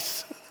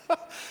guys.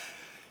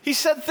 He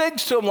said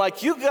things to them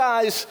like, you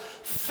guys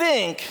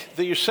think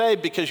that you're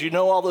saved because you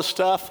know all this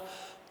stuff,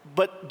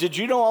 but did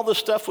you know all this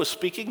stuff was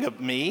speaking of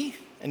me?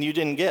 And you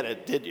didn't get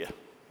it, did you?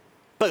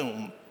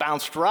 Boom,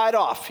 bounced right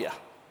off you.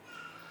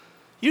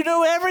 You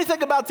knew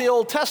everything about the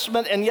Old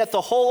Testament, and yet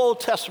the whole Old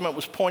Testament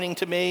was pointing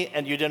to me,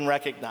 and you didn't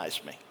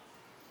recognize me.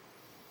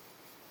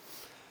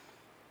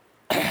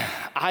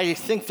 I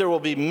think there will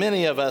be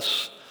many of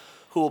us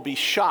who will be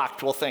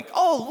shocked, will think,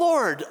 oh,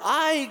 Lord,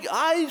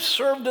 I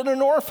served in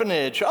an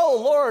orphanage.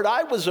 Oh, Lord,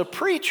 I was a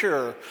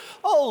preacher.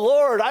 Oh,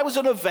 Lord, I was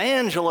an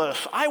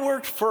evangelist. I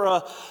worked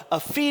for a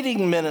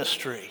feeding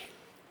ministry.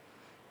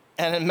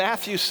 And in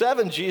Matthew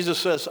 7, Jesus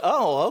says,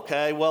 oh,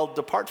 okay, well,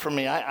 depart from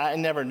me. I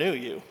never knew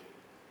you.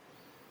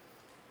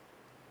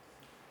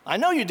 I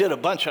know you did a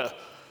bunch of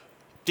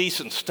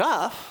decent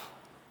stuff,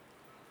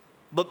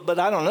 but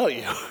I don't know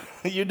you.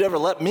 You never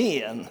let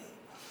me in.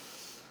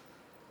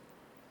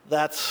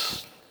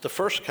 That's the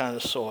first kind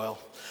of soil.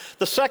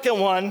 The second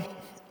one,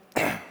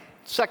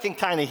 second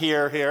kind of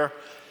here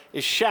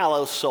is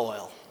shallow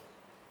soil.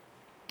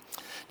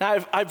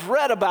 Now, I've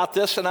read about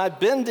this, and I've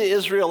been to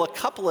Israel a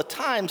couple of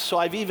times, so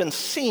I've even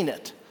seen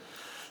it.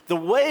 The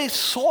way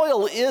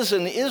soil is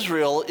in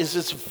Israel is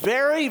it's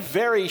very,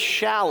 very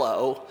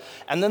shallow,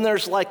 and then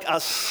there's like a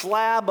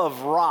slab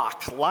of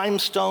rock,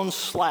 limestone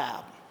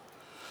slab.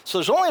 So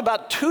there's only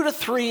about 2 to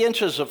 3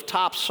 inches of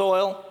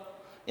topsoil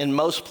in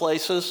most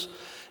places,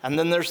 and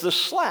then there's this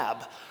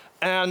slab.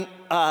 And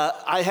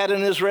I had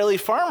an Israeli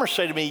farmer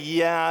say to me,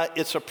 yeah,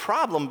 it's a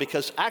problem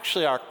because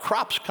actually our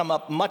crops come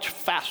up much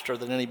faster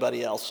than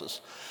anybody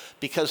else's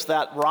because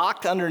that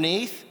rock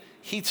underneath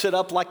heats it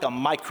up like a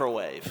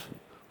microwave.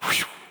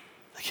 Whew.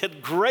 They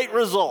get great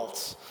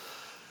results.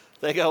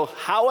 They go,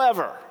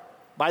 however,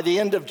 by the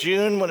end of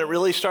June, when it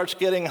really starts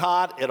getting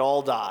hot, it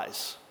all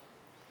dies.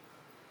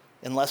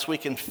 Unless we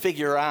can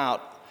figure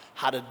out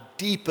how to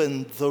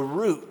deepen the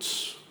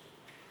roots.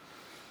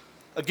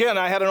 Again,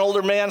 I had an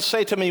older man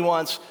say to me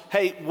once,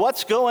 hey,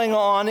 what's going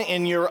on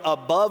in your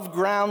above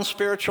ground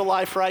spiritual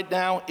life right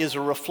now is a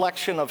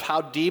reflection of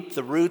how deep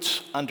the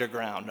roots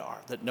underground are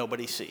that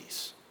nobody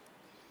sees.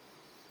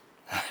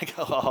 I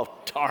go, oh,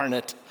 darn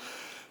it.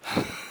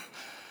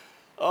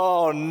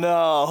 Oh,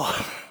 no.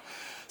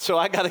 So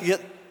I got to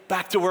get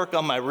back to work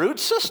on my root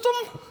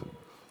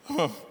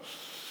system?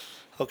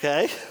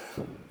 Okay.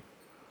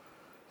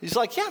 He's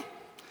like, yeah.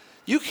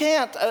 You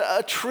can't,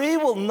 a tree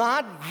will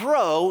not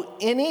grow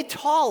any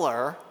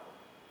taller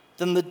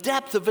than the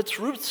depth of its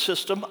root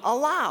system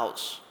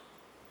allows.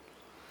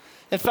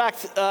 In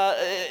fact,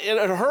 in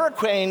a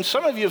hurricane,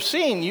 some of you have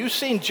seen, you've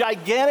seen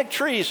gigantic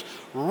trees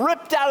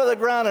ripped out of the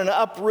ground and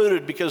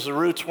uprooted because the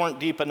roots weren't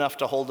deep enough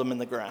to hold them in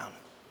the ground.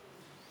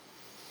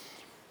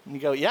 And you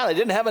go, yeah, they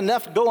didn't have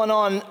enough going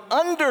on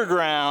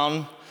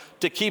underground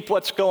to keep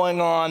what's going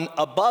on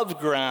above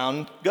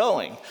ground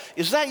going.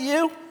 Is that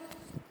you?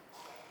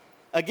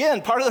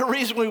 Again, part of the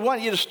reason we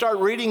want you to start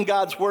reading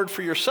God's word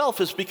for yourself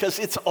is because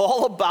it's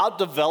all about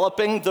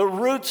developing the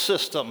root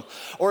system.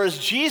 Or as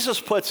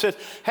Jesus puts it,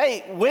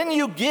 hey, when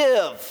you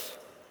give,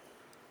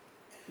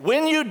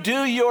 when you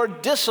do your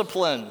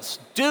disciplines,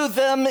 do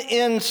them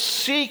in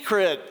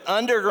secret,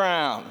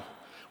 underground,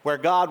 where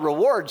God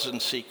rewards in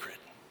secret.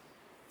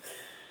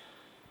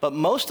 But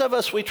most of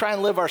us, we try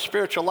and live our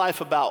spiritual life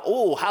about,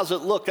 oh, how's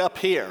it look up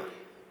here?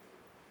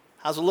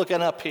 How's it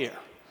looking up here?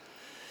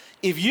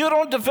 If you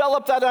don't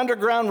develop that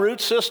underground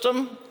root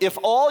system, if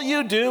all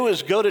you do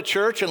is go to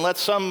church and let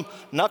some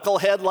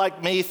knucklehead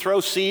like me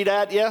throw seed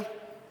at you,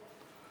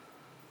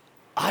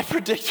 I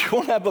predict you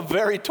won't have a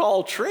very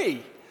tall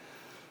tree.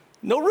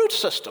 No root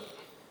system.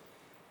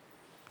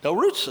 No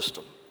root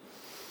system.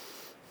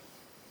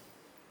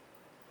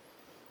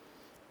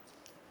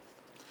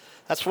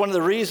 That's one of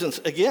the reasons,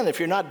 again, if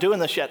you're not doing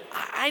this yet,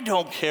 I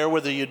don't care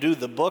whether you do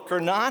the book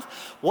or not.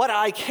 What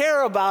I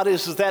care about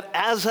is that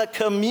as a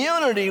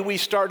community, we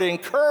start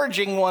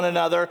encouraging one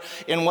another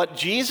in what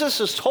Jesus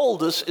has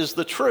told us is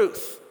the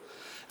truth.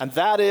 And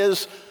that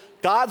is,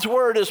 God's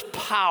word is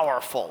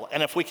powerful.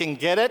 And if we can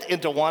get it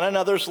into one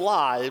another's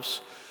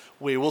lives,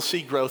 we will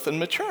see growth and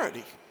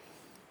maturity.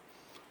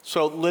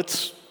 So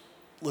let's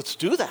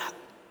do that.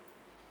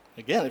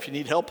 Again, if you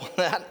need help on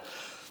that,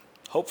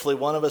 hopefully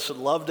one of us would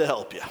love to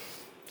help you.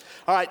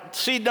 All right,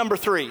 seed number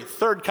 3,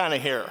 third kind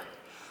of here,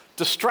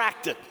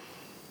 distracted.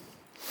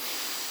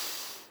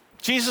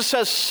 Jesus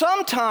says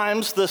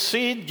sometimes the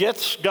seed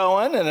gets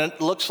going and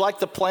it looks like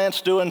the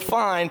plant's doing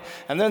fine,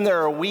 and then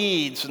there are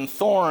weeds and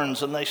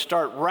thorns and they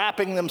start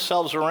wrapping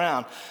themselves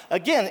around.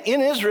 Again, in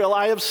Israel,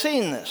 I have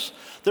seen this.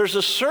 There's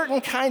a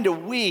certain kind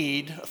of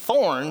weed,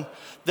 thorn,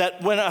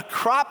 that when a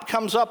crop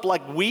comes up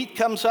like wheat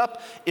comes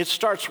up, it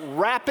starts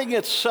wrapping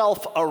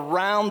itself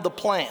around the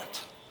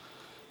plant.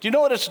 Do you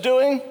know what it's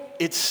doing?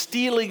 It's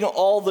stealing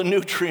all the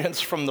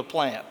nutrients from the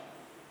plant.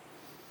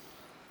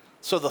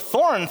 So the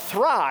thorn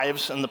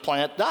thrives and the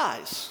plant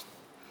dies.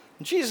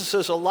 And Jesus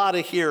says a lot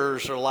of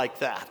hearers are like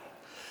that.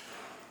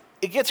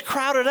 It gets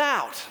crowded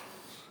out.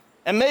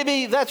 And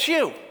maybe that's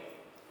you.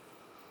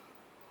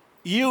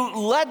 You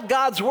let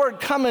God's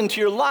word come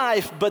into your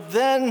life, but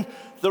then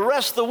the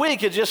rest of the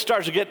week it just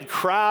starts getting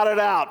crowded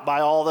out by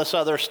all this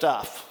other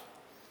stuff.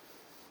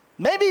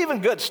 Maybe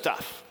even good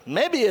stuff.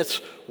 Maybe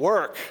it's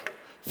work,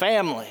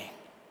 family,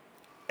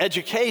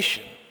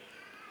 education.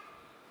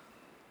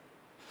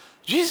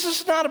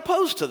 Jesus is not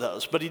opposed to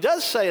those, but he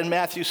does say in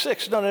Matthew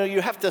 6, no,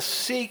 you have to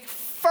seek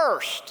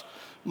first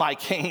my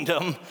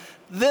kingdom,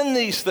 then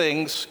these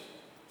things,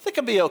 they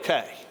can be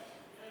okay.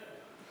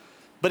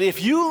 But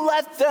if you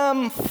let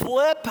them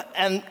flip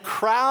and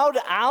crowd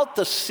out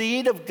the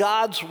seed of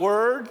God's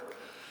word,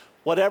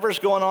 whatever's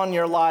going on in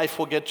your life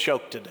will get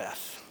choked to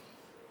death.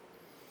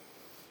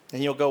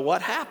 And you'll go,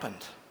 what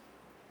happened?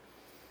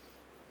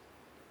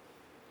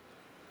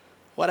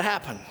 What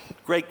happened?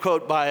 Great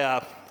quote by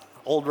an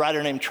old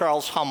writer named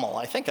Charles Hummel.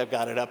 I think I've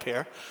got it up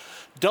here.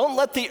 Don't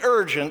let the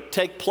urgent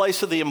take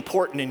place of the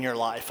important in your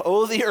life.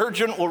 Oh, the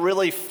urgent will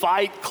really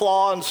fight,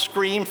 claw, and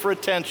scream for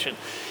attention.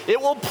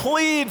 It will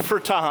plead for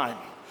time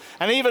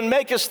and even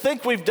make us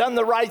think we've done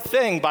the right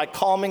thing by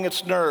calming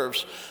its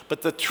nerves.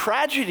 But the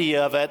tragedy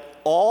of it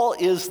all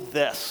is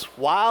this.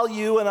 While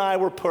you and I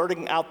were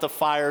putting out the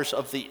fires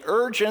of the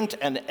urgent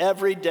and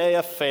everyday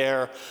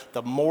affair,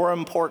 the more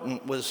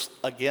important was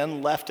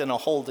again left in a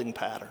holding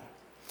pattern.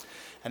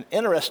 And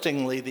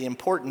interestingly, the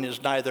important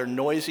is neither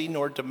noisy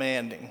nor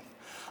demanding.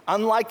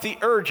 Unlike the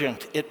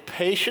urgent, it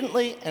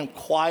patiently and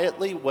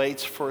quietly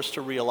waits for us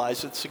to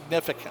realize its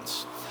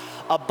significance.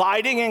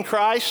 Abiding in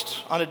Christ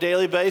on a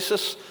daily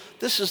basis,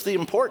 this is the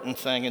important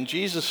thing. And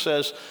Jesus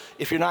says,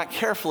 if you're not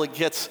careful, it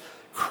gets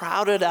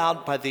crowded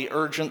out by the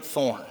urgent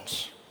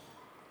thorns.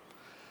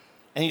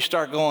 And you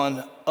start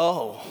going,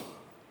 oh,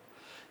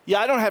 yeah,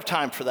 I don't have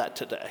time for that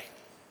today.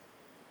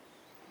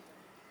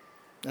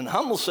 And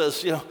Hummel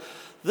says,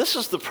 this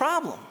is the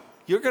problem.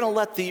 You're going to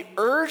let the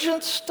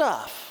urgent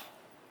stuff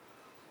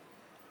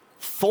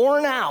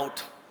thorn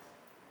out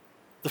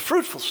the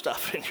fruitful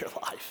stuff in your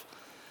life.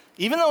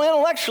 Even though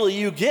intellectually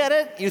you get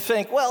it, you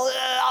think, well,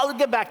 I'll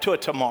get back to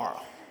it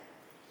tomorrow.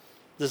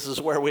 This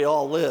is where we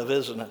all live,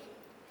 isn't it?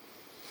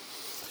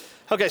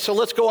 Okay, so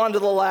let's go on to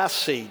the last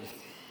seed.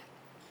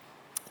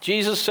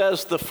 Jesus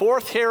says the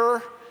fourth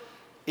hearer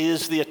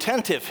is the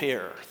attentive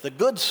hearer, the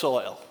good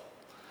soil.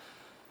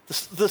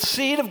 The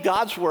seed of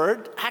God's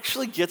word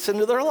actually gets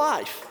into their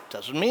life.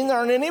 Doesn't mean there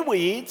aren't any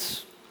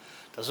weeds.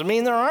 Doesn't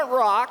mean there aren't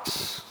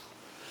rocks.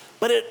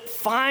 But it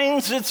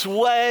finds its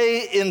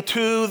way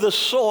into the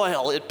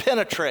soil. It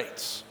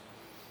penetrates.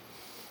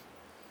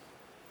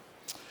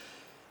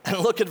 And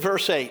look at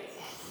verse 8.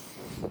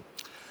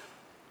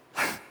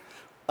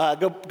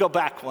 Go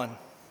back one.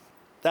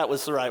 That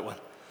was the right one.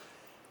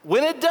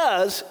 When it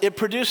does, it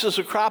produces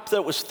a crop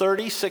that was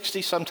 30,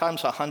 60,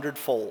 sometimes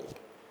 100-fold.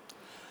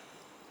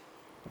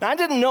 Now, I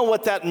didn't know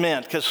what that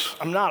meant because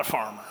I'm not a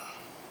farmer.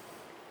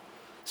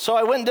 So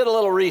I went and did a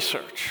little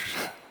research.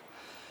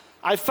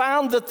 I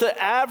found that the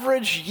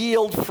average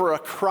yield for a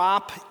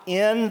crop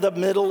in the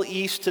Middle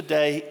East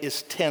today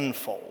is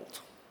 10-fold.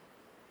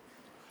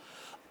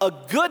 A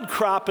good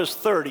crop is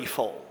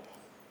 30-fold.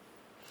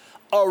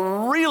 A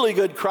really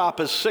good crop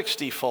is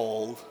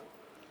 60-fold.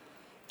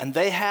 And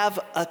they have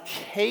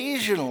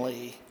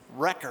occasionally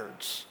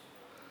records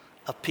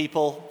of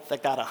people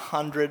that got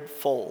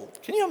 100-fold.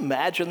 Can you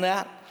imagine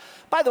that?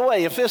 By the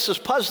way, if this is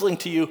puzzling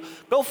to you,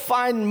 go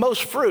find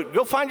most fruit.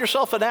 Go find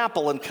yourself an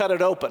apple and cut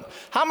it open.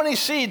 How many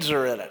seeds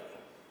are in it?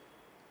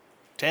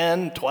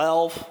 10,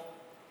 12?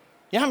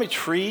 You know how many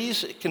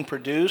trees it can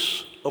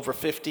produce over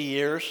 50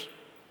 years?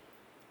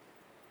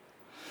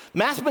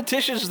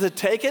 Mathematicians that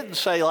take it and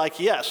say, like,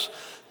 yes,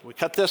 we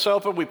cut this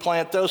open, we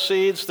plant those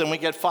seeds, then we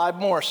get 5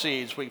 more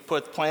seeds. We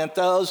plant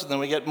those, and then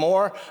we get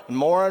more and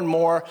more and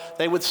more.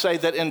 They would say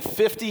that in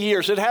 50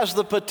 years, it has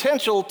the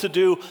potential to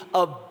do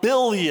 1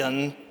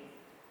 billion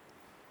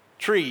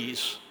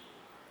trees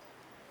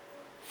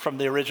from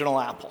the original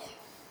apple.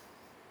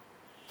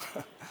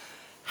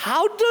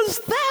 How does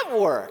that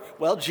work?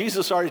 Well,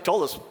 Jesus already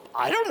told us,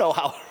 I don't know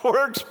how it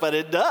works, but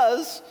it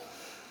does.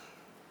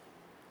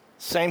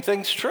 Same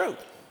thing's true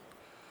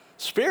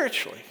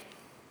spiritually.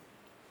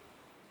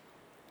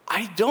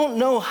 I don't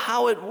know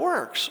how it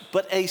works,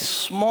 but a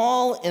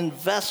small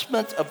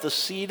investment of the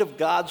seed of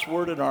God's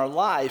word in our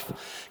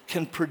life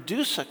can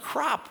produce a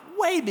crop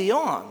way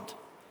beyond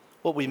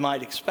what we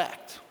might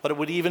expect, what it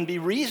would even be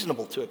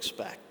reasonable to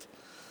expect.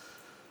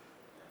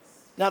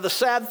 Now, the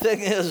sad thing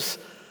is,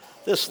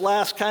 this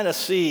last kind of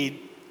seed,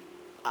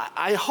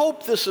 I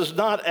hope this is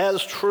not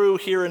as true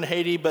here in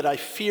Haiti, but I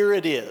fear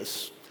it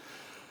is.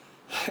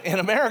 In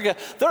America,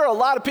 there are a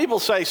lot of people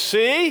say,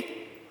 see,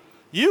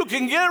 You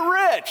can get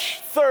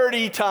rich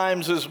 30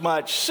 times as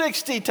much,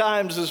 60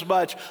 times as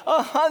much,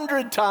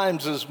 100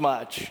 times as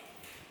much.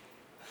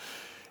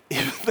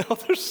 Even though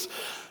it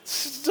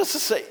doesn't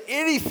say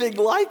anything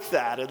like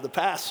that in the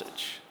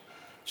passage.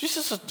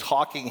 Jesus is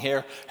talking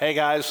here, hey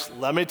guys,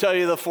 let me tell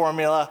you the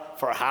formula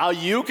for how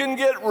you can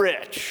get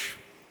rich.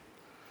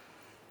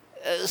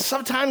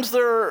 Sometimes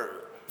there are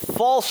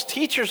false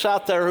teachers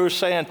out there who are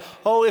saying,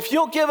 oh, if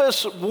you'll give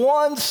us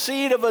one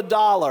seed of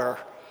 $1,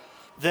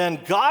 then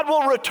God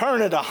will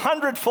return it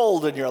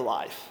 100-fold in your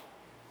life.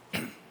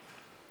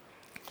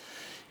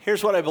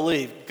 Here's what I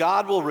believe.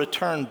 God will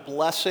return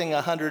blessing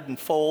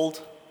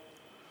 100-fold,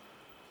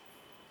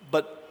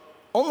 but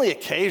only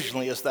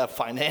occasionally is that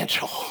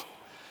financial.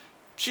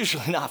 It's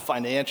usually not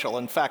financial.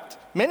 In fact,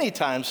 many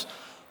times,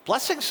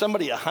 blessing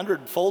somebody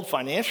 100-fold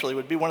financially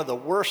would be one of the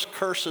worst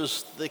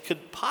curses they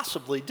could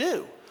possibly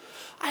do.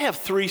 I have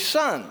 3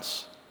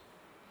 sons.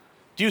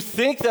 Do you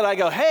think that I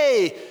go,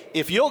 hey,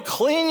 if you'll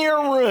clean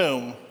your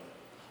room,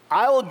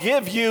 I will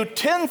give you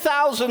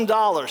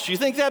 $10,000. Do you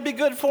think that'd be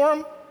good for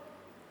them?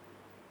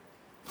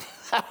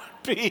 That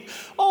would be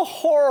a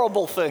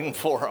horrible thing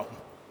for them.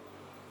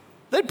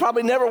 They'd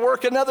probably never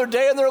work another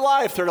day in their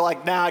life. They're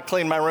like, nah, I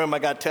cleaned my room, I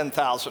got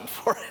 $10,000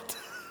 for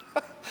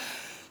it.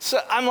 So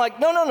I'm like,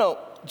 no.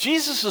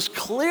 Jesus is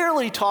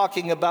clearly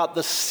talking about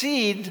the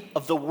seed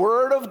of the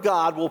Word of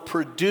God will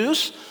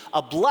produce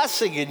a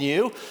blessing in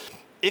you.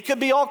 It could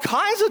be all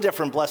kinds of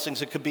different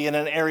blessings. It could be in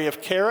an area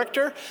of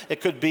character. It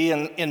could be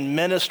in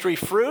ministry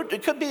fruit.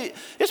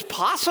 It's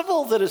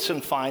possible that it's in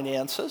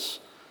finances.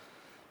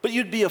 But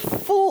you'd be a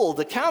fool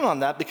to count on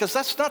that because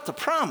that's not the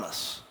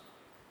promise.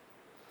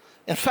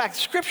 In fact,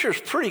 Scripture is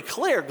pretty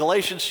clear.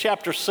 Galatians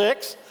chapter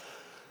 6,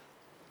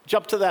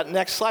 jump to that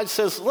next slide,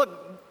 says,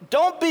 look,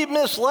 don't be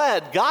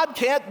misled. God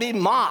can't be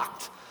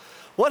mocked.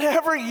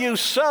 Whatever you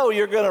sow,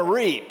 you're going to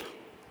reap.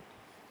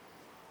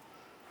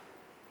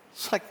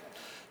 It's like,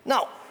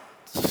 no,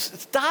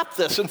 stop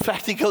this. In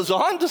fact, he goes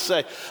on to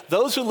say,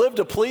 those who live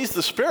to please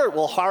the Spirit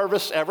will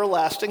harvest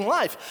everlasting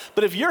life.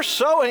 But if you're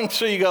sowing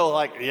so you go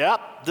like,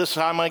 yep, this is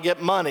how I'm going to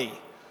get money.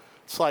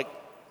 It's like,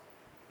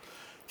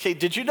 okay,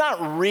 did you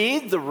not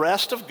read the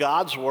rest of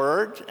God's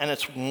Word and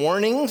its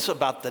warnings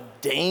about the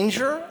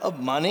danger of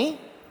money?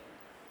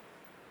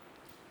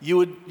 You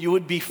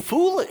would be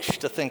foolish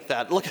to think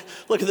that. Look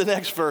at the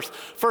next verse.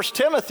 1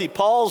 Timothy,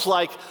 Paul's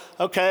like,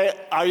 okay,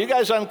 are you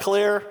guys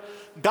unclear?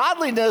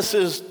 Godliness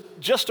is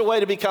just a way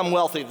to become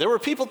wealthy. There were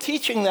people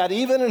teaching that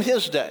even in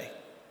his day.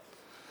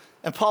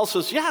 And Paul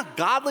says, yeah,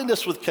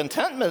 godliness with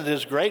contentment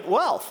is great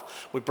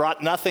wealth. We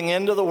brought nothing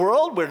into the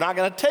world. We're not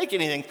going to take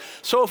anything.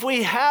 So if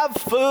we have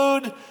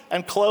food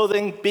and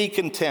clothing, be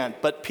content.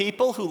 But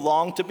people who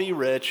long to be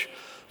rich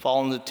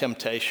fall into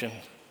temptation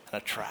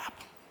and a trap.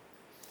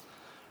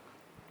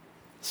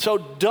 So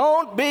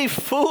don't be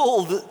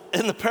fooled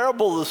in the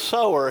parable of the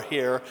sower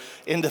here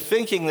into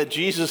thinking that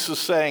Jesus is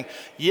saying,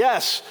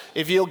 yes,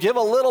 if you'll give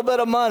a little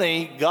bit of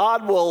money,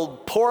 God will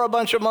pour a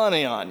bunch of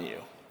money on you.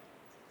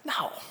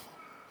 No.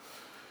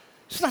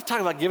 He's not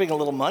talking about giving a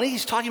little money.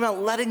 He's talking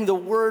about letting the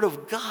Word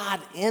of God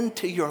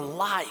into your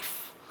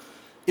life.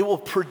 It will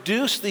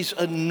produce these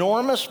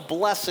enormous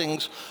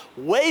blessings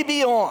way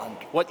beyond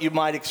what you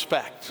might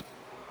expect.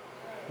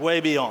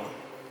 Way beyond.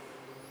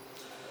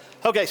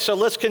 Okay, so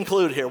let's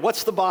conclude here.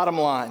 What's the bottom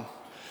line?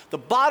 The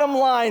bottom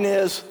line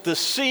is the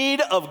seed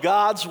of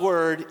God's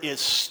Word is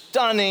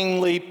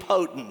stunningly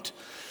potent.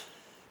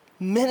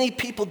 Many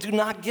people do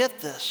not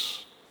get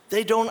this.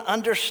 They don't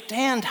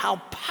understand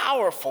how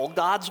powerful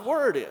God's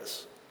Word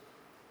is.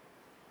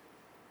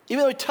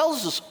 Even though He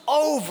tells us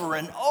over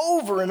and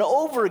over and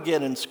over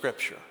again in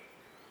Scripture,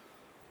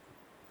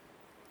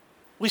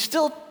 we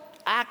still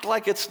act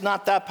like it's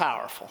not that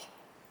powerful.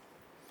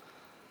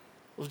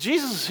 Well,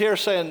 Jesus is here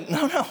saying,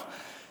 no.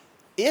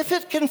 If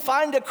it can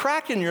find a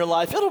crack in your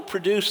life, it'll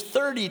produce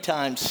 30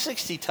 times,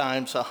 60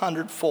 times,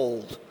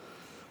 100-fold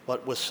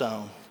what was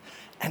sown.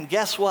 And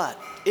guess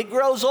what? It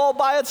grows all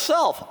by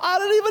itself. I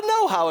don't even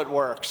know how it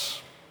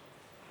works.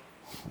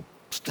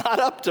 It's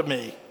not up to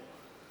me.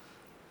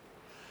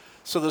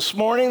 So this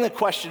morning, the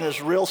question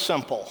is real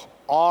simple.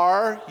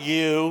 Are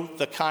you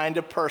the kind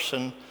of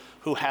person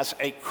who has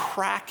a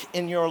crack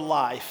in your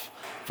life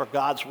for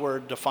God's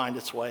Word to find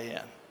its way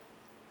in?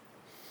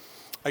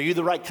 Are you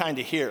the right kind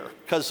to hear?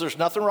 Because there's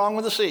nothing wrong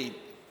with the seed.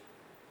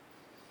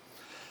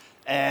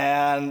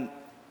 And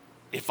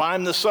if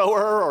I'm the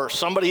sower or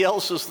somebody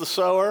else is the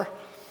sower,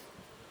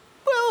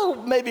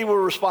 well, maybe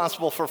we're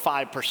responsible for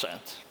 5%.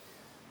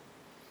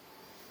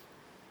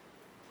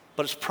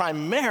 But it's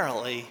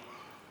primarily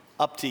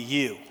up to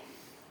you.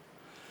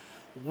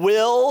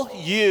 Will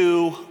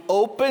you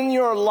open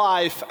your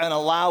life and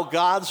allow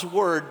God's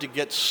Word to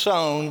get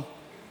sown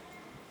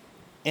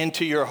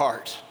into your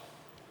heart?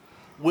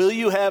 Will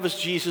you have, as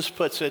Jesus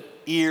puts it,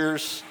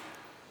 ears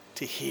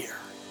to hear?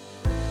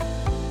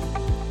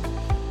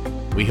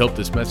 We hope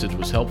this message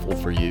was helpful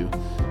for you.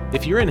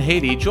 If you're in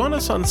Haiti, join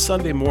us on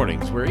Sunday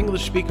mornings where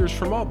English speakers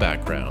from all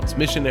backgrounds,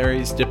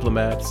 missionaries,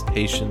 diplomats,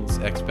 Haitians,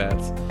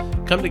 expats,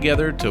 come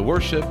together to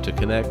worship, to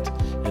connect,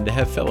 and to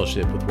have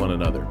fellowship with one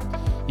another.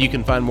 You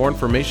can find more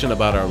information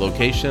about our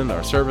location,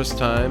 our service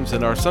times,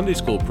 and our Sunday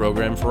school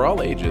program for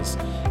all ages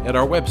at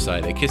our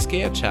website at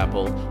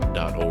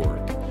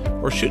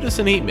kiskeachapel.org. Or shoot us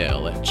an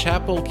email at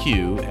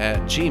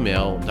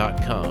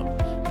chapelq@gmail.com.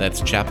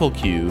 That's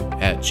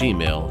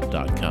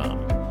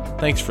chapelq@gmail.com.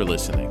 Thanks for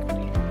listening.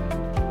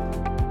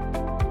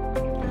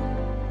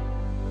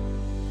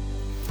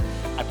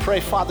 I pray,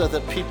 Father,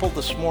 that people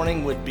this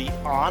morning would be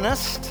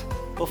honest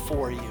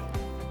before you.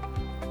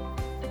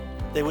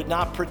 They would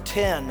not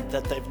pretend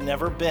that they've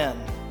never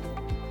been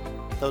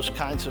those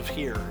kinds of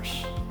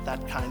hearers,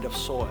 that kind of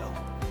soil.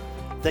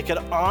 They could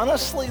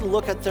honestly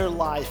look at their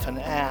life and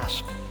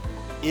ask,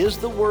 is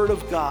the Word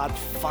of God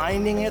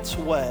finding its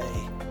way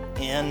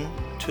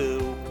into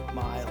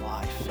my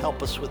life?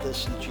 Help us with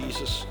this in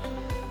Jesus'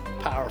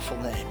 powerful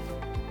name.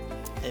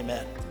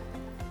 Amen.